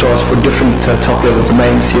registrars for different top-level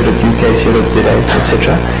domains, co.uk, co.za,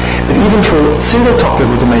 etc. But even for single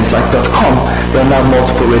top-level domains like .com, there are now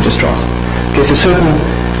multiple registrars. Okay, so certain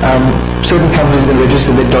companies are going to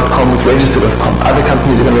register their .com with register.com. Other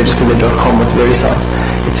companies are going to register their .com with VeriSign,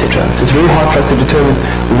 etc. So it's very hard for us to determine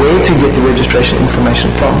where to get the registration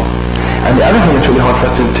information from. And the other thing that's really hard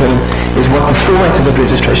for us to determine is what the format of that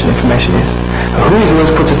registration information is. Whois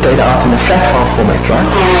always puts its data out in a flat file format, right?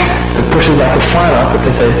 It pushes like a file out that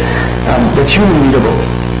they say that's human readable.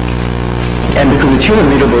 And because it's human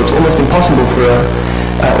readable, it's almost impossible for an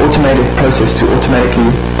automated process to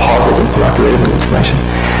automatically parse it and pull out the relevant information.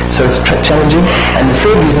 So it's challenging. And the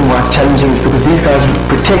third reason why it's challenging is because these guys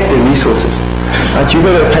protect their resources. You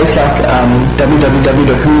go to a place like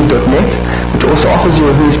www.whois.net, which also offers you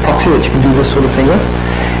a Whois proxy that you can do this sort of thing with,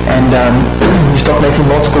 and you start making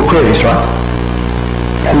multiple queries, right?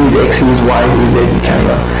 Whois X, Whois Y, Whois Z, and carry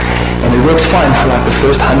on. And it works fine for like the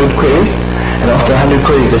first 100 queries, and after 100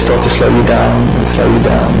 queries they start to slow you down, and slow you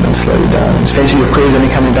down, and slow you down. And eventually your queries only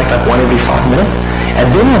coming back like one every 5 minutes, and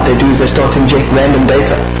then what they do is they start to inject random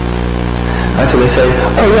data. And so they say,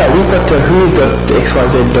 oh yeah, we've got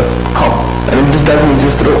whois.xyz.com, and it just doesn't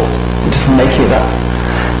exist at all. We're just making it up.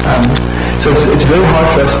 So it's very hard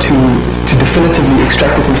for us to definitively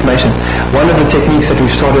extract this information. One of the techniques that we've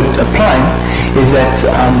started applying is that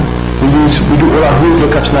we do all our Whois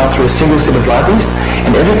lookups now through a single set of libraries,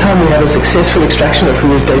 and every time we have a successful extraction of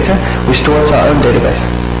Whois data, we store it to our own database.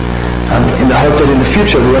 In the hope that in the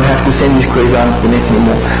future we won't have to send these queries out to the net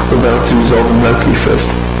anymore. We'll be able to resolve them locally first.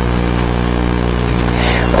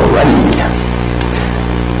 Alrighty.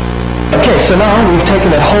 Okay, so now we've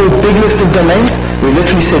taken that whole big list of domains. We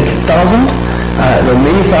literally said 1,000, there are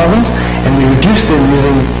many thousands, and we reduced them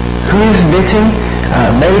using Whois vetting,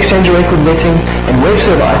 mail exchange record vetting, and web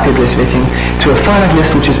server IP address vetting to a finite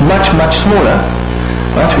list which is much, much smaller.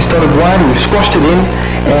 Right, so we started wide, we've squashed it in,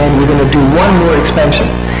 and we're going to do one more expansion.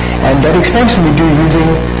 And that expansion we do using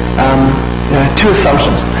two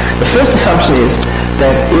assumptions. The first assumption is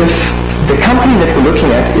that if the company that we're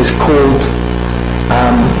looking at is called,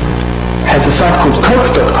 has a site called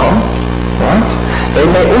Coke.com, right? They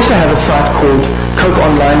may also have a site called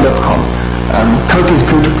CokeOnline.com,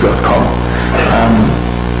 CokeIsGood.com,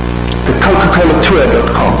 the Coca-Cola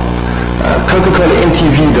Tour.com,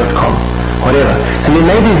 Coca-ColaMTV.com, whatever. So there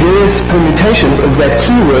may be various permutations of that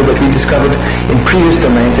keyword that we discovered in previous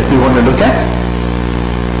domains that we want to look at.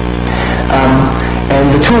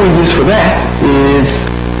 And the tool we use for that is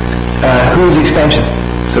Whois expansion.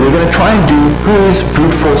 So we're going to try and do Whois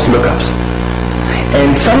brute force lookups.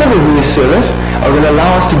 And some of the Whois servers are going to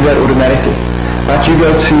allow us to do that automatically. Right? You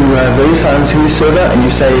go to VeriSign's Whois server and you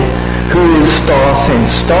say Whois star sends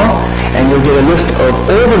star, and you'll get a list of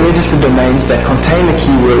all the registered domains that contain the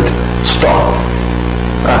keyword star.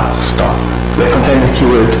 Star. That contain the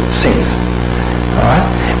keyword sends. Alright?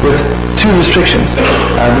 With two restrictions.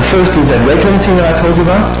 The first is that rate limiting that I told you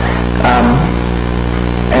about.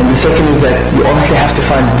 And The second is that you obviously have to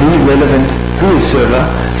find the relevant GUI server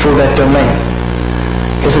for that domain.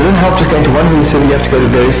 Okay, so it doesn't help just going to one GUI server, you have to go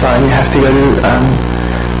to VeriSign, you have to go to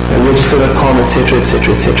register.com, etc.,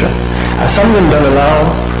 etc., etc. Some of them don't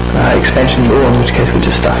allow expansion at all, in which case we're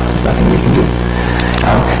just stuck. There's nothing we can do.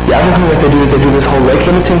 The other thing that they do is they do this whole rate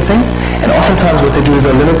limiting thing, and oftentimes what they do is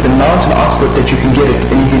they limit the amount of output that you can get at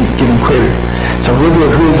any given query. So we'll do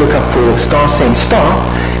a GUIs lookup for star send star,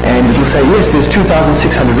 and it will say, yes, there's 2,600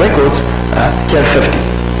 records, here are 50.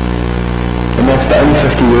 And that's the only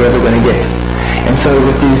 50 you're ever going to get. And so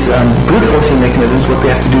with these brute forcing mechanisms, what we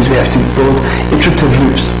have to do is we have to build iterative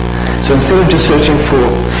loops. So instead of just searching for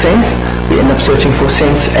sense, we end up searching for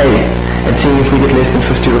sense A and seeing if we get less than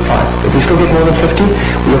 50 replies. If we still get more than 50,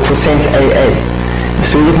 we look for sense AA. If we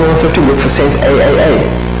still get more than 50, we look for sense AAA.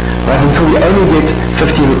 Right, until we only get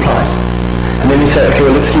 50 replies. And then we say, okay,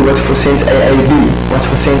 well, let's see what's for sense AAB, what's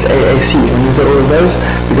for sense AAC. And when we've got all of those,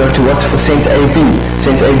 we go to what's for sense AB,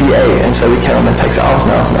 sense ABA, and so we carry on. It takes hours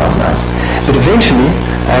and hours and hours and hours. But eventually,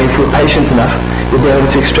 if we're patient enough, we'll be able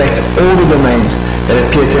to extract all the domains that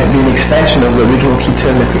appear to be an expansion of the original key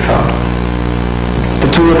term that we found.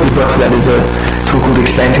 The tool that we've got for that is a tool called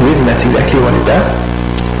ExpansionWiz, and that's exactly what it does.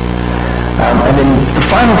 And then the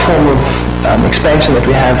final form of expansion that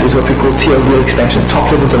we have is what we call TLD expansion,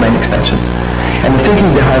 top-level domain expansion. And the thinking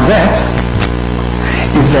behind that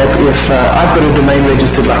is that if I've got a domain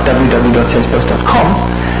registered like www.sensepost.com,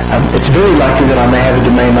 it's very likely that I may have a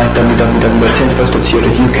domain like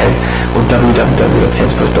www.sensepost.co.uk or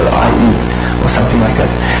www.sensepost.ie or something like that.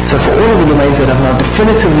 So for all of the domains that I've now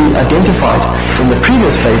definitively identified in the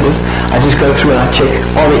previous phases, I just go through and I check,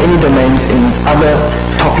 are there any domains in other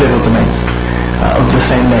top-level domains of the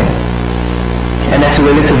same name? And that's a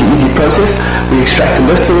relatively easy process. We extract a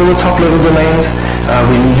list of all the top-level domains,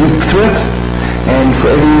 we loop through it, and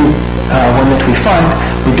for every one that we find,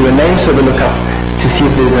 we do a name server lookup to see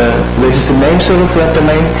if there's a registered name server for that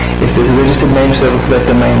domain. If there's a registered name server for that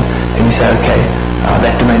domain, then we say, okay,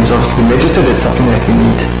 that domain has obviously been registered, it's something that we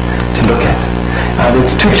need to look at.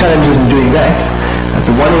 There's two challenges in doing that.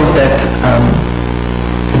 The one is that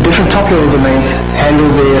the different top-level domains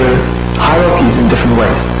handle their hierarchies in different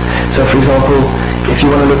ways. So for example, if you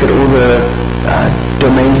want to look at all the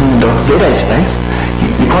domains in the .za space,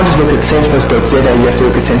 you can't just look at sensepost.za, you have to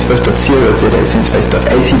look at sensepost.co.za,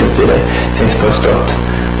 sensepost.ac.za, sensepost.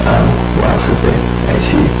 What else is there?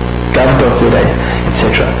 AC, gov.za,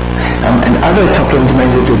 etc. And other top-level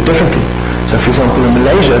domains will do it differently. So for example, in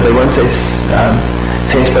Malaysia, they won't say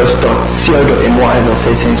sensepost.co.my, they'll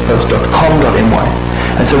say sensepost.com.my.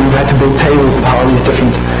 And so we've had to build tables of how these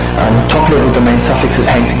different top-level domain suffixes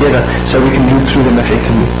hang together so we can loop through them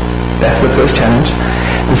effectively. That's the first challenge.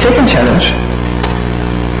 The second challenge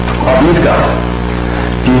are these guys,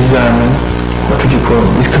 these, what would you call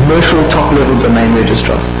them, these commercial top-level domain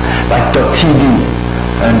registrars, like .td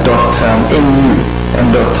and .mu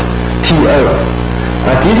and .to.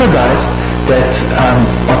 These are guys that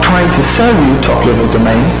are trying to sell you top-level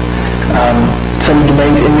domains, selling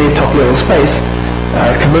domains in their top-level space,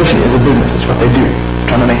 commercially as a business. It's what they do,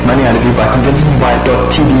 trying to make money out of you by convincing you to buy a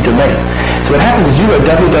 .td domain. So what happens is you go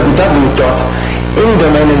www.any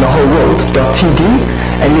domain in the whole world, .td,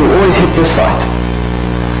 and you'll always hit this site.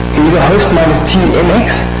 You go host minus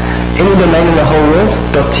tmx, any domain in the whole world,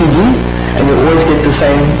 .td, and you'll always get the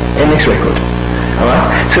same mx record.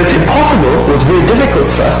 Alright? So it's impossible, or it's very difficult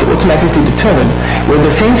for us to automatically determine whether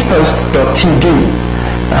sensepost.td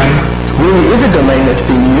really is a domain that's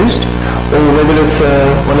being used, or whether it's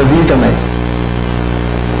one of these domains.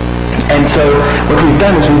 And so what we've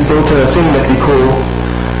done is we've built a thing that we call,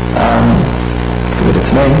 I forget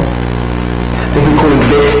its name, that we call it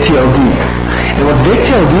VetTLD. And what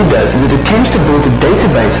VetTLD does is it attempts to build a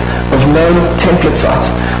database of known template sites.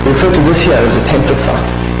 We refer to this here as a template site.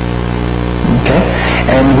 Okay?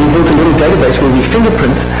 And we built a little database where we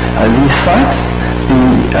fingerprint these sites,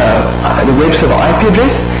 the web server IP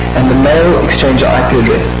address, and the mail exchanger IP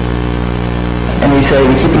address. And we say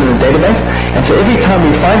we keep it in a database, and so every time we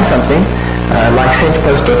find something, like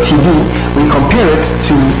sensepost.td, we compare it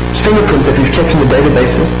to fingerprints that we've kept in the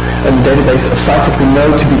databases, in the database of sites that we know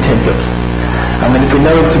to be templates. And if we know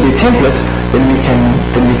it to be a template, then we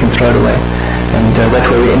can throw it away. And that's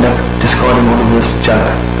where we end up discarding all of this junk.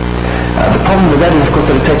 The problem with that is, of course,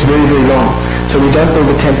 that it takes very, very long. So we don't build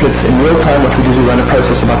the templates in real time. What we do is we run a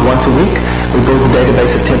process about once a week. We build a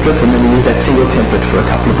database of templates, and then we use that single template for a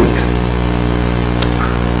couple of weeks.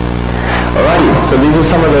 Alrighty, so these are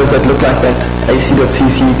some of those that look like that: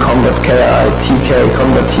 ac.cc, com.ki, tk,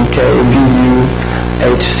 com.tk, vu,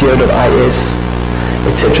 h, co.is,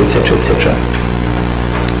 etc., etc., etc.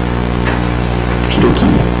 Kidoki.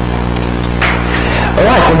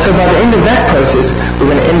 Alright, and so by the end of that process, we're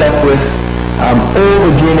going to end up with all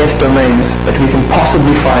the DNS domains that we can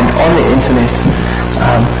possibly find on the internet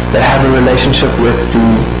that have a relationship with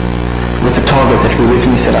the target that we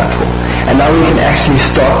originally set out for. And now we can actually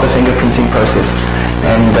start the fingerprinting process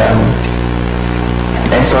and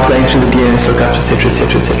start going through the DNS lookups, etc.,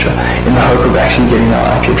 in the hope of actually getting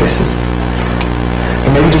our IP addresses.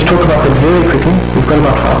 And maybe just talk about that very quickly. We've got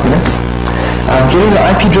about 5 minutes. Getting the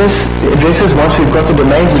IP addresses once we've got the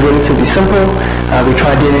domains is relatively simple. We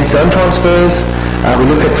try DNS zone transfers. We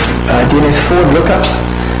look at DNS forward lookups,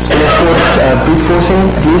 DNS forward brute forcing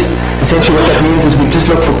at least. Essentially what that means is we just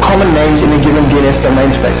look for common names in a given DNS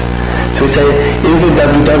domain space. So we say, is there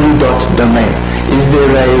www.domain? Is there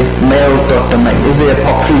a mail.domain? Is there a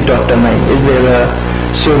pop3.domain? Is there a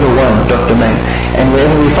server1.domain? And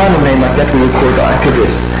wherever we find a name like that, we record the IP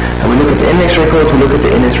address. And we look at the index records, we look at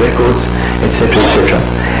the NS records, etc., etc.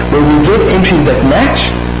 When we get entries that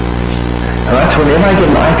match, alright, so whenever I get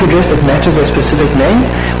an IP address that matches a specific name,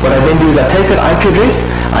 what I then do is I take that IP address,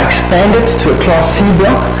 I expand it to a class C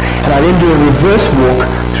block, and I then do a reverse walk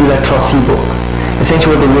through that class C block.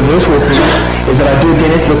 Essentially what the reverse walk means is that I do a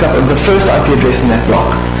DNS lookup of the first IP address in that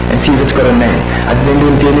block and see if it's got a name. I then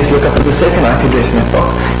do a DNS lookup of the second IP address in that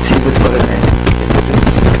block, see if it's got a name.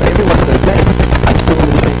 Every one of those names, I still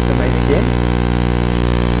replace the name again,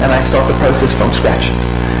 and I start the process from scratch.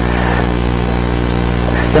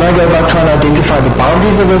 Then I go about trying to identify the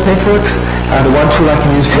boundaries of those networks. The one tool I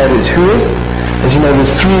can use for that is Whois. As you know,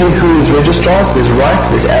 there's 3 Whois registrars. There's Write,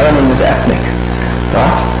 there's Aaron, and there's Apnic.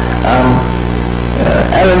 Right?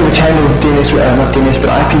 Aaron, which handles DNS, not DNS, but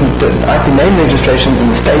IP name registrations in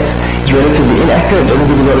the States, is relatively inaccurate, doesn't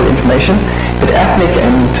give you a lot of information. But Apnic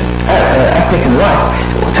and Write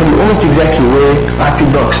will tell you almost exactly where IP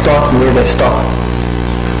blocks start and where they stop.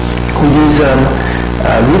 We use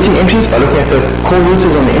routing entries by looking at the core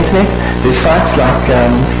routers on the internet. There's sites like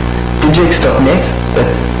digex.net that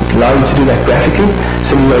allow you to do that graphically,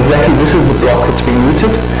 so you know exactly this is the block that's being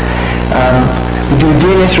routed. We do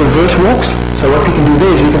DNS reverse walks. So what we can do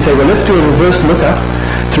there is we can say, well, let's do a reverse lookup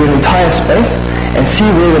through an entire space and see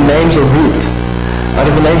where the names are grouped.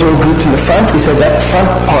 If the names are all grouped in the front, we say that front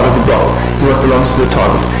part of the block is what belongs to the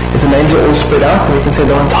target. If the names are all spread out, then we can say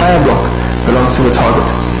the entire block belongs to the target.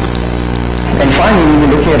 And finally, we'll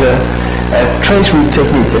be looking at a trace route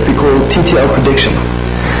technique that we call TTL prediction.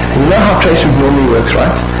 And you know how trace route normally works,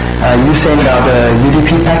 right? You send out a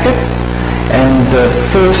UDP packet, and the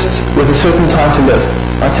first with a certain time to live,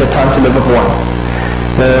 I'd say time to live of 1.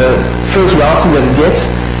 The first routing that it gets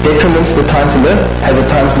decrements the time to live, has a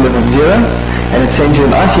time to live of 0, and it sends you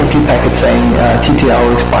an ICMP packet saying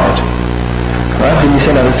TTL expired. Right? Then you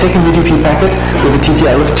send out a second UDP packet with a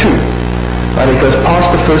TTL of 2. Right? It goes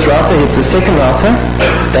past the first router, hits the second router,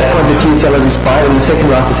 at that point the TTL is expired, and the second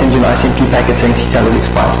router sends you an ICMP packet saying TTL is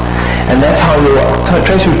expired. And that's how your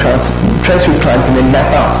trace route client can then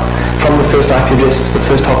map out from the first IP address, the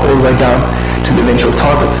first hop, all the way down to the eventual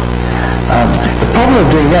target. The problem of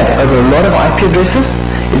doing that over a lot of IP addresses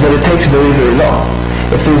is that it takes very, very long.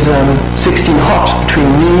 If there's 16 hops between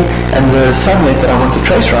me and the subnet that I want to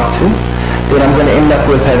trace route to, then I'm going to end up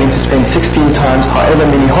with having to spend 16 times however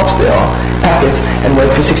many hops there are, packets, and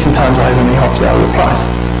wait for 16 times however many hops there are replies.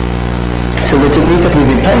 So the technique that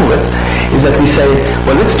we've been playing with is that we say,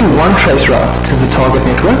 well, let's do one trace route to the target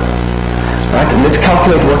network, right? And let's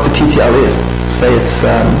calculate what the TTL is. Say it's,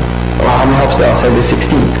 how many hops there are, say there's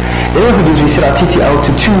 16. Then what we do is we set our TTL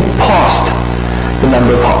to 2 past the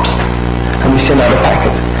number of hops, and we send out a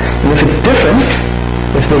packet. And if it's different,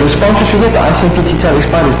 if the response that we get, the ICMP TTL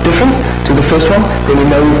expired, is different to the first one, then we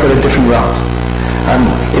know we've got a different route.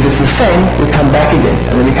 If it's the same, we come back again,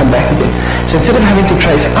 and then we come back again. So instead of having to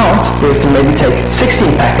trace out, where it can maybe take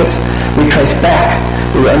 16 packets, we trace back,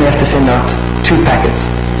 we only have to send out 2 packets.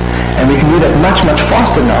 And we can do that much, much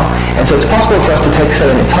faster now. And so it's possible for us to take, say,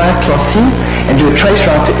 an entire class C and do a trace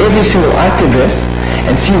route to every single IP address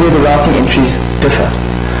and see where the routing entries differ.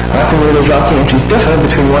 Right? And where those routing entries differ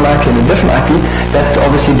between one IP and a different IP, that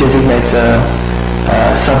obviously designates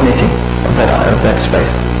subnetting of that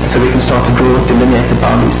space. And so we can start to delineate the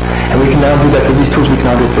boundaries. And we can now do that with these tools, we can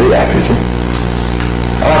now do it very accurately.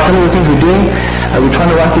 Alright, some of the things we're doing, we're trying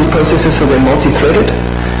to write these processes so they're multi-threaded.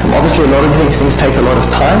 Obviously a lot of these things take a lot of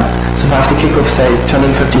time. So if I have to kick off, say,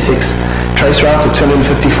 256 trace routes or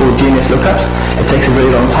 254 DNS lookups, it takes a very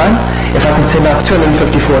long time. If I can send out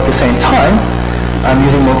 254 at the same time, I'm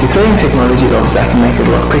using multi-threading technologies, obviously I can make it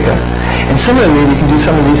a lot quicker. And similarly, we can do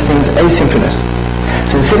some of these things asynchronous.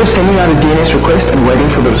 So instead of sending out a DNS request and waiting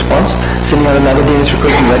for the response, sending out another DNS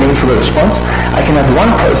request and waiting for the response, I can have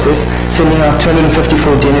one process sending out 254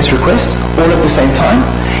 DNS requests all at the same time,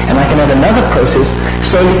 and I can have another process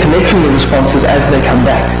slowly collecting the responses as they come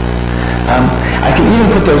back. I can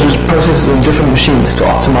even put those processes on different machines to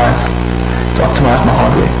optimize my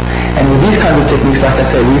hardware. And with these kinds of techniques, like I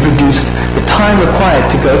say, we've reduced the time required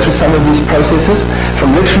to go through some of these processes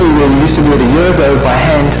from literally where we used to do it a year ago by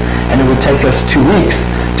hand, and it would take us 2 weeks,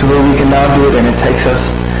 to where we can now do it and it takes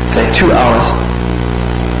us, say, 2 hours.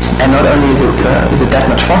 And not only is it that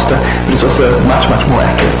much faster, but it's also much, much more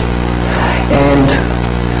accurate. And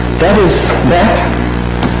that is that.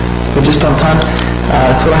 We're just on time.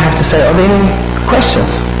 That's all I have to say. Are there any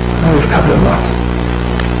questions? Oh, we've covered a lot.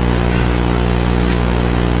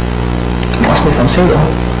 Ask me if I'm single.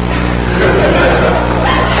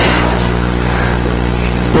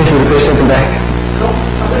 Yes, the question at the back. So,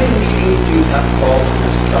 how many machines do you have called in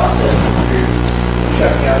this process of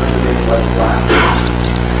checking out the data like black?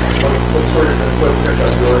 What sort of equipment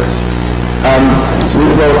are yours?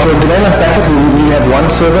 Well, for domain like backup, we have one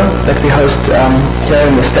server that we host here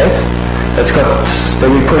in the States. I think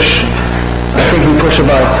we push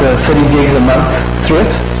about 30 gigs a month through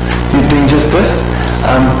it. We're doing just this.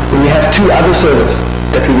 We have 2 other servers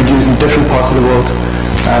that we would use in different parts of the world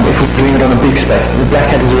if we're doing it on a big space. The Black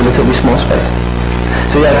Hat is a relatively small space.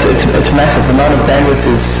 So yeah, it's massive. The amount of bandwidth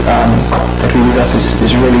that we use up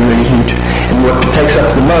is really, really huge. And what takes up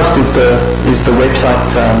the most is the website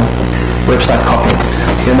copy.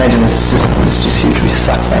 You can imagine it's just huge. We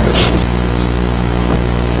suck bandwidth.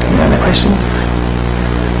 Any other questions?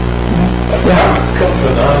 Yeah. Come to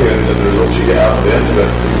an argument that the results you get out of the end of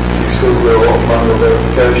it, you still do a lot of manual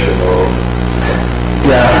verification, or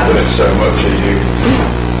yeah. You've done it so much that you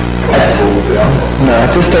comfortable with the outcome? No,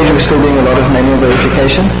 at this stage we're still doing a lot of manual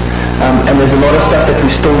verification, and there's a lot of stuff that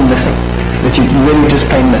we're still missing, that you really just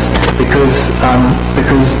plain miss, because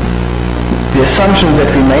the assumptions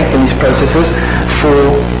that we make in these processes for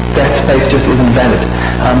that space just isn't valid.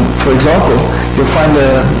 For example, you'll find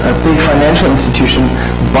a big financial institution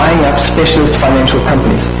buying up specialist financial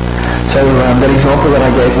companies. So that example that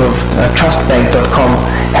I gave of trustbank.com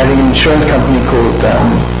having an insurance company called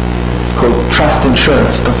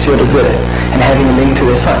trustinsurance.co.za and having a link to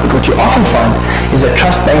their site. But what you often find is that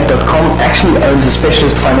trustbank.com actually owns a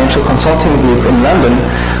specialist financial consulting group in London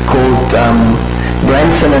called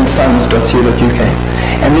brandsonandsons.co.uk,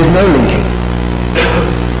 and there's no linking.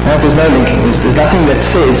 There's no linking. There's nothing that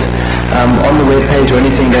says on the web page or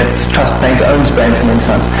anything that Trust Bank owns Branson and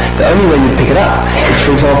Sons. The only way you pick it up is,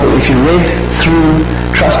 for example, if you read through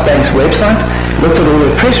Trust Bank's website, looked at all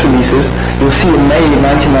their press releases, you'll see in May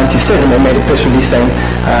 1997 they made a press release saying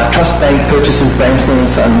Trust Bank purchases Branson and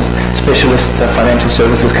Sons specialist financial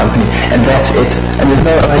services company, and that's it. And there's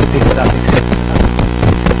no other way to pick it up except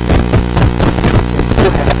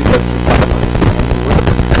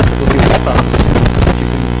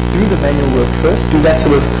the manual work first, do that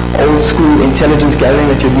sort of old school intelligence gathering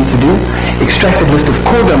that you need to do, extract a list of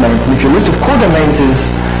core domains, and if your list of core domains is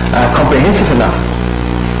comprehensive enough,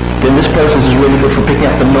 then this process is really good for picking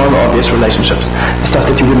up the non-obvious relationships, the stuff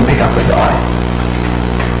that you wouldn't pick up with the eye.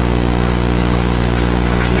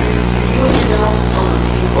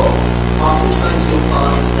 Oftentimes you'll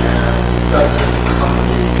find that the president of the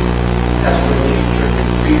company has a relationship with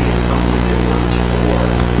the previous company that worked before,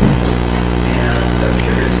 and I'm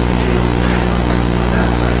curious if you on that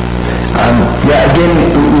side. Yeah, again, we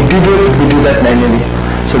do that manually.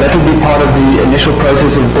 So that would be part of the initial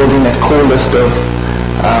process of building that core list of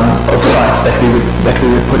sites that we would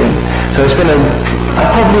put in. So I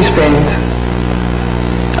probably spend,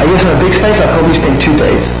 I guess in a big space, I probably spend 2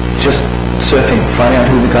 days just surfing, finding out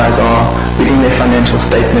who the guys are, reading their financial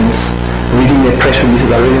statements, reading their press releases.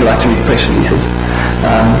 I really like to read press releases.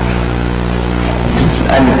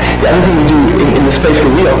 And the other thing we do in the space where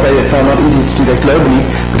we operate, it's not easy to do that globally,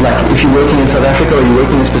 but like if you're working in South Africa or you're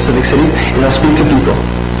working in a specific city, is I speak to people.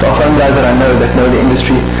 So I'll phone guys that I know that know the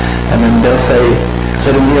industry, and then they'll say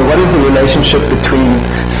to me, what is the relationship between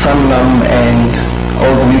Sunlum and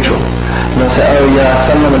Old Mutual? And they'll say, oh yeah,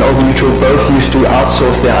 Sunlum and Old Mutual both used to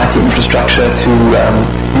outsource their IT infrastructure to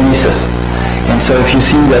Unisys. And so if you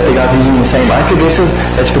see that the guys are using the same IP addresses,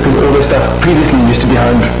 that's because all their stuff previously used to be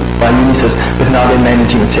owned by Unisys, but now they're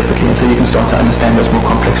managing it separately, and so you can start to understand those more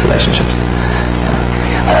complex relationships.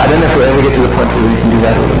 I don't know if we'll ever get to the point where we can do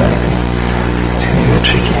that automatically. It's going to be very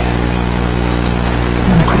tricky.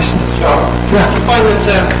 Any questions? Charl, Yeah. you find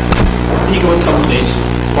that you go in companies,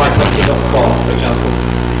 mycompany.com, for example,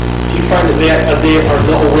 do you find that they are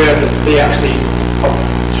not aware that they actually have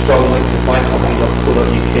strong links to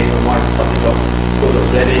mycompany.co.uk or mycompany.com?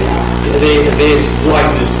 products? Are they as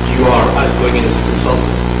blind as you are as going in as a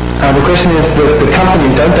consultant? The question is, the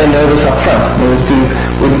companies, don't they know this up front? In other words,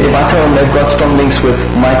 if I tell them they've got strong links with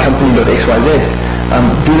mycompany.xyz,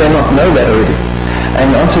 do they not know that already?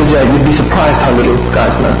 And the answer is yeah, you'd be surprised how little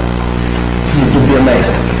guys know. You'd be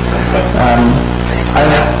amazed.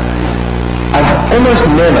 I've almost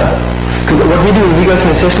never, because what we do is we go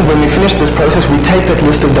through an assessment. When we finish this process, we take that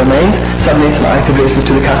list of domains, subnets and IP addresses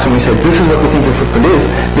to the customer. We say, this is what we think the footprint is,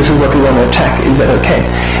 this is what we want to attack, is that okay?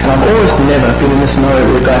 And I've almost never been in a scenario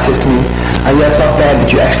where a guy says to me, yeah, it's not bad, but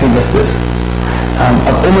you actually missed this.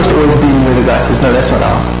 I've almost always been where the guy says, no, that's not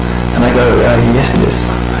ours. And I go, yes it is.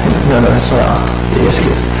 No, that's not ours. Yes it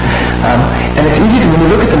is. And it's easy to, when you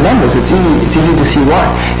look at the numbers, it's easy to see why.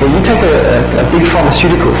 You take a big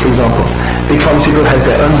pharmaceutical, for example. Big pharmaceutical has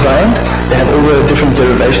their own brand. They have all the different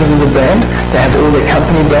derivations of the brand. They have all their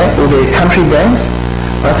company brand, all their country brands.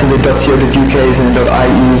 Right, so their .co.uk's and their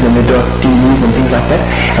 .ies and their .de's and things like that.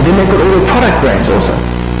 And then they've got all their product brands also.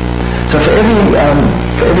 So for every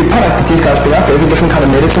product that these guys bring up, for every different kind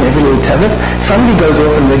of medicine, every little tablet, somebody goes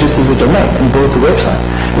off and registers a domain and builds a website.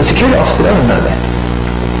 The security officer doesn't know that.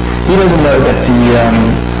 He doesn't know that the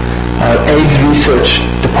AIDS research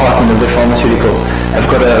department of the pharmaceutical have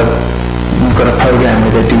got a program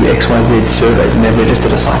where they do XYZ surveys and they've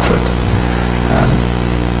registered a site for it.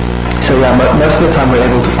 So yeah, most of the time we're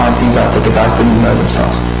able to find things out that the guys didn't know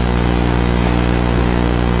themselves.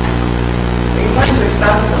 In terms of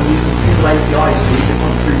expanding on using Google APIs, so you can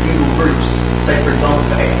run through Google groups, say for example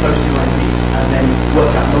for X posting IDs, and then work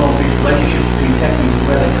out the non-obvious relationship between tech users,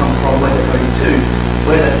 where they come from, where they're going to,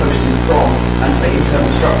 where they're posting from, and say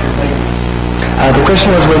internal structures maybe. The question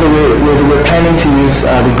was whether we're planning to use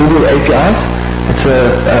the Google APIs. It's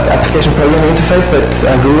an application programming interface that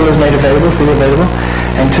Google has made available, freely available,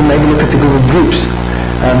 and to maybe look at the Google groups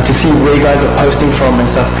to see where you guys are posting from and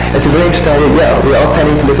stuff. It's a very interesting idea. Yeah, we are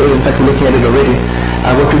planning to look at it. In fact, we're looking at it already.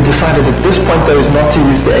 What we've decided at this point, though, is not to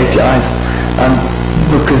use the APIs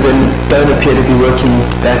because they don't appear to be working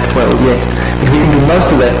that well yet. But we can do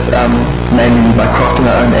most of that mainly by crafting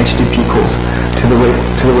our own HTTP calls to the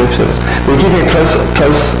web service. We're keeping a close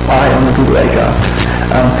eye on the Google APIs.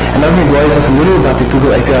 Another thing that worries us a little about the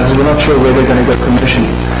Google APIs is we're not sure where they're going to go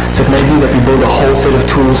commercially. So it may be that we build a whole set of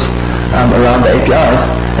tools around the APIs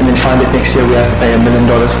and then find that next year we have to pay $1 million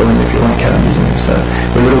for them if you want to carry on using them. So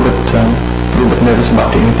we're a little bit nervous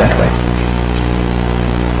about doing it that way.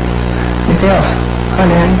 Anything else? Hi,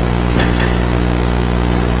 Mary.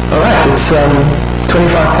 All right, it's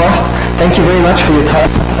 25 past. Thank you very much for your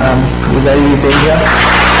time. We value you being here.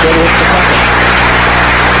 Enjoy the rest of the conference.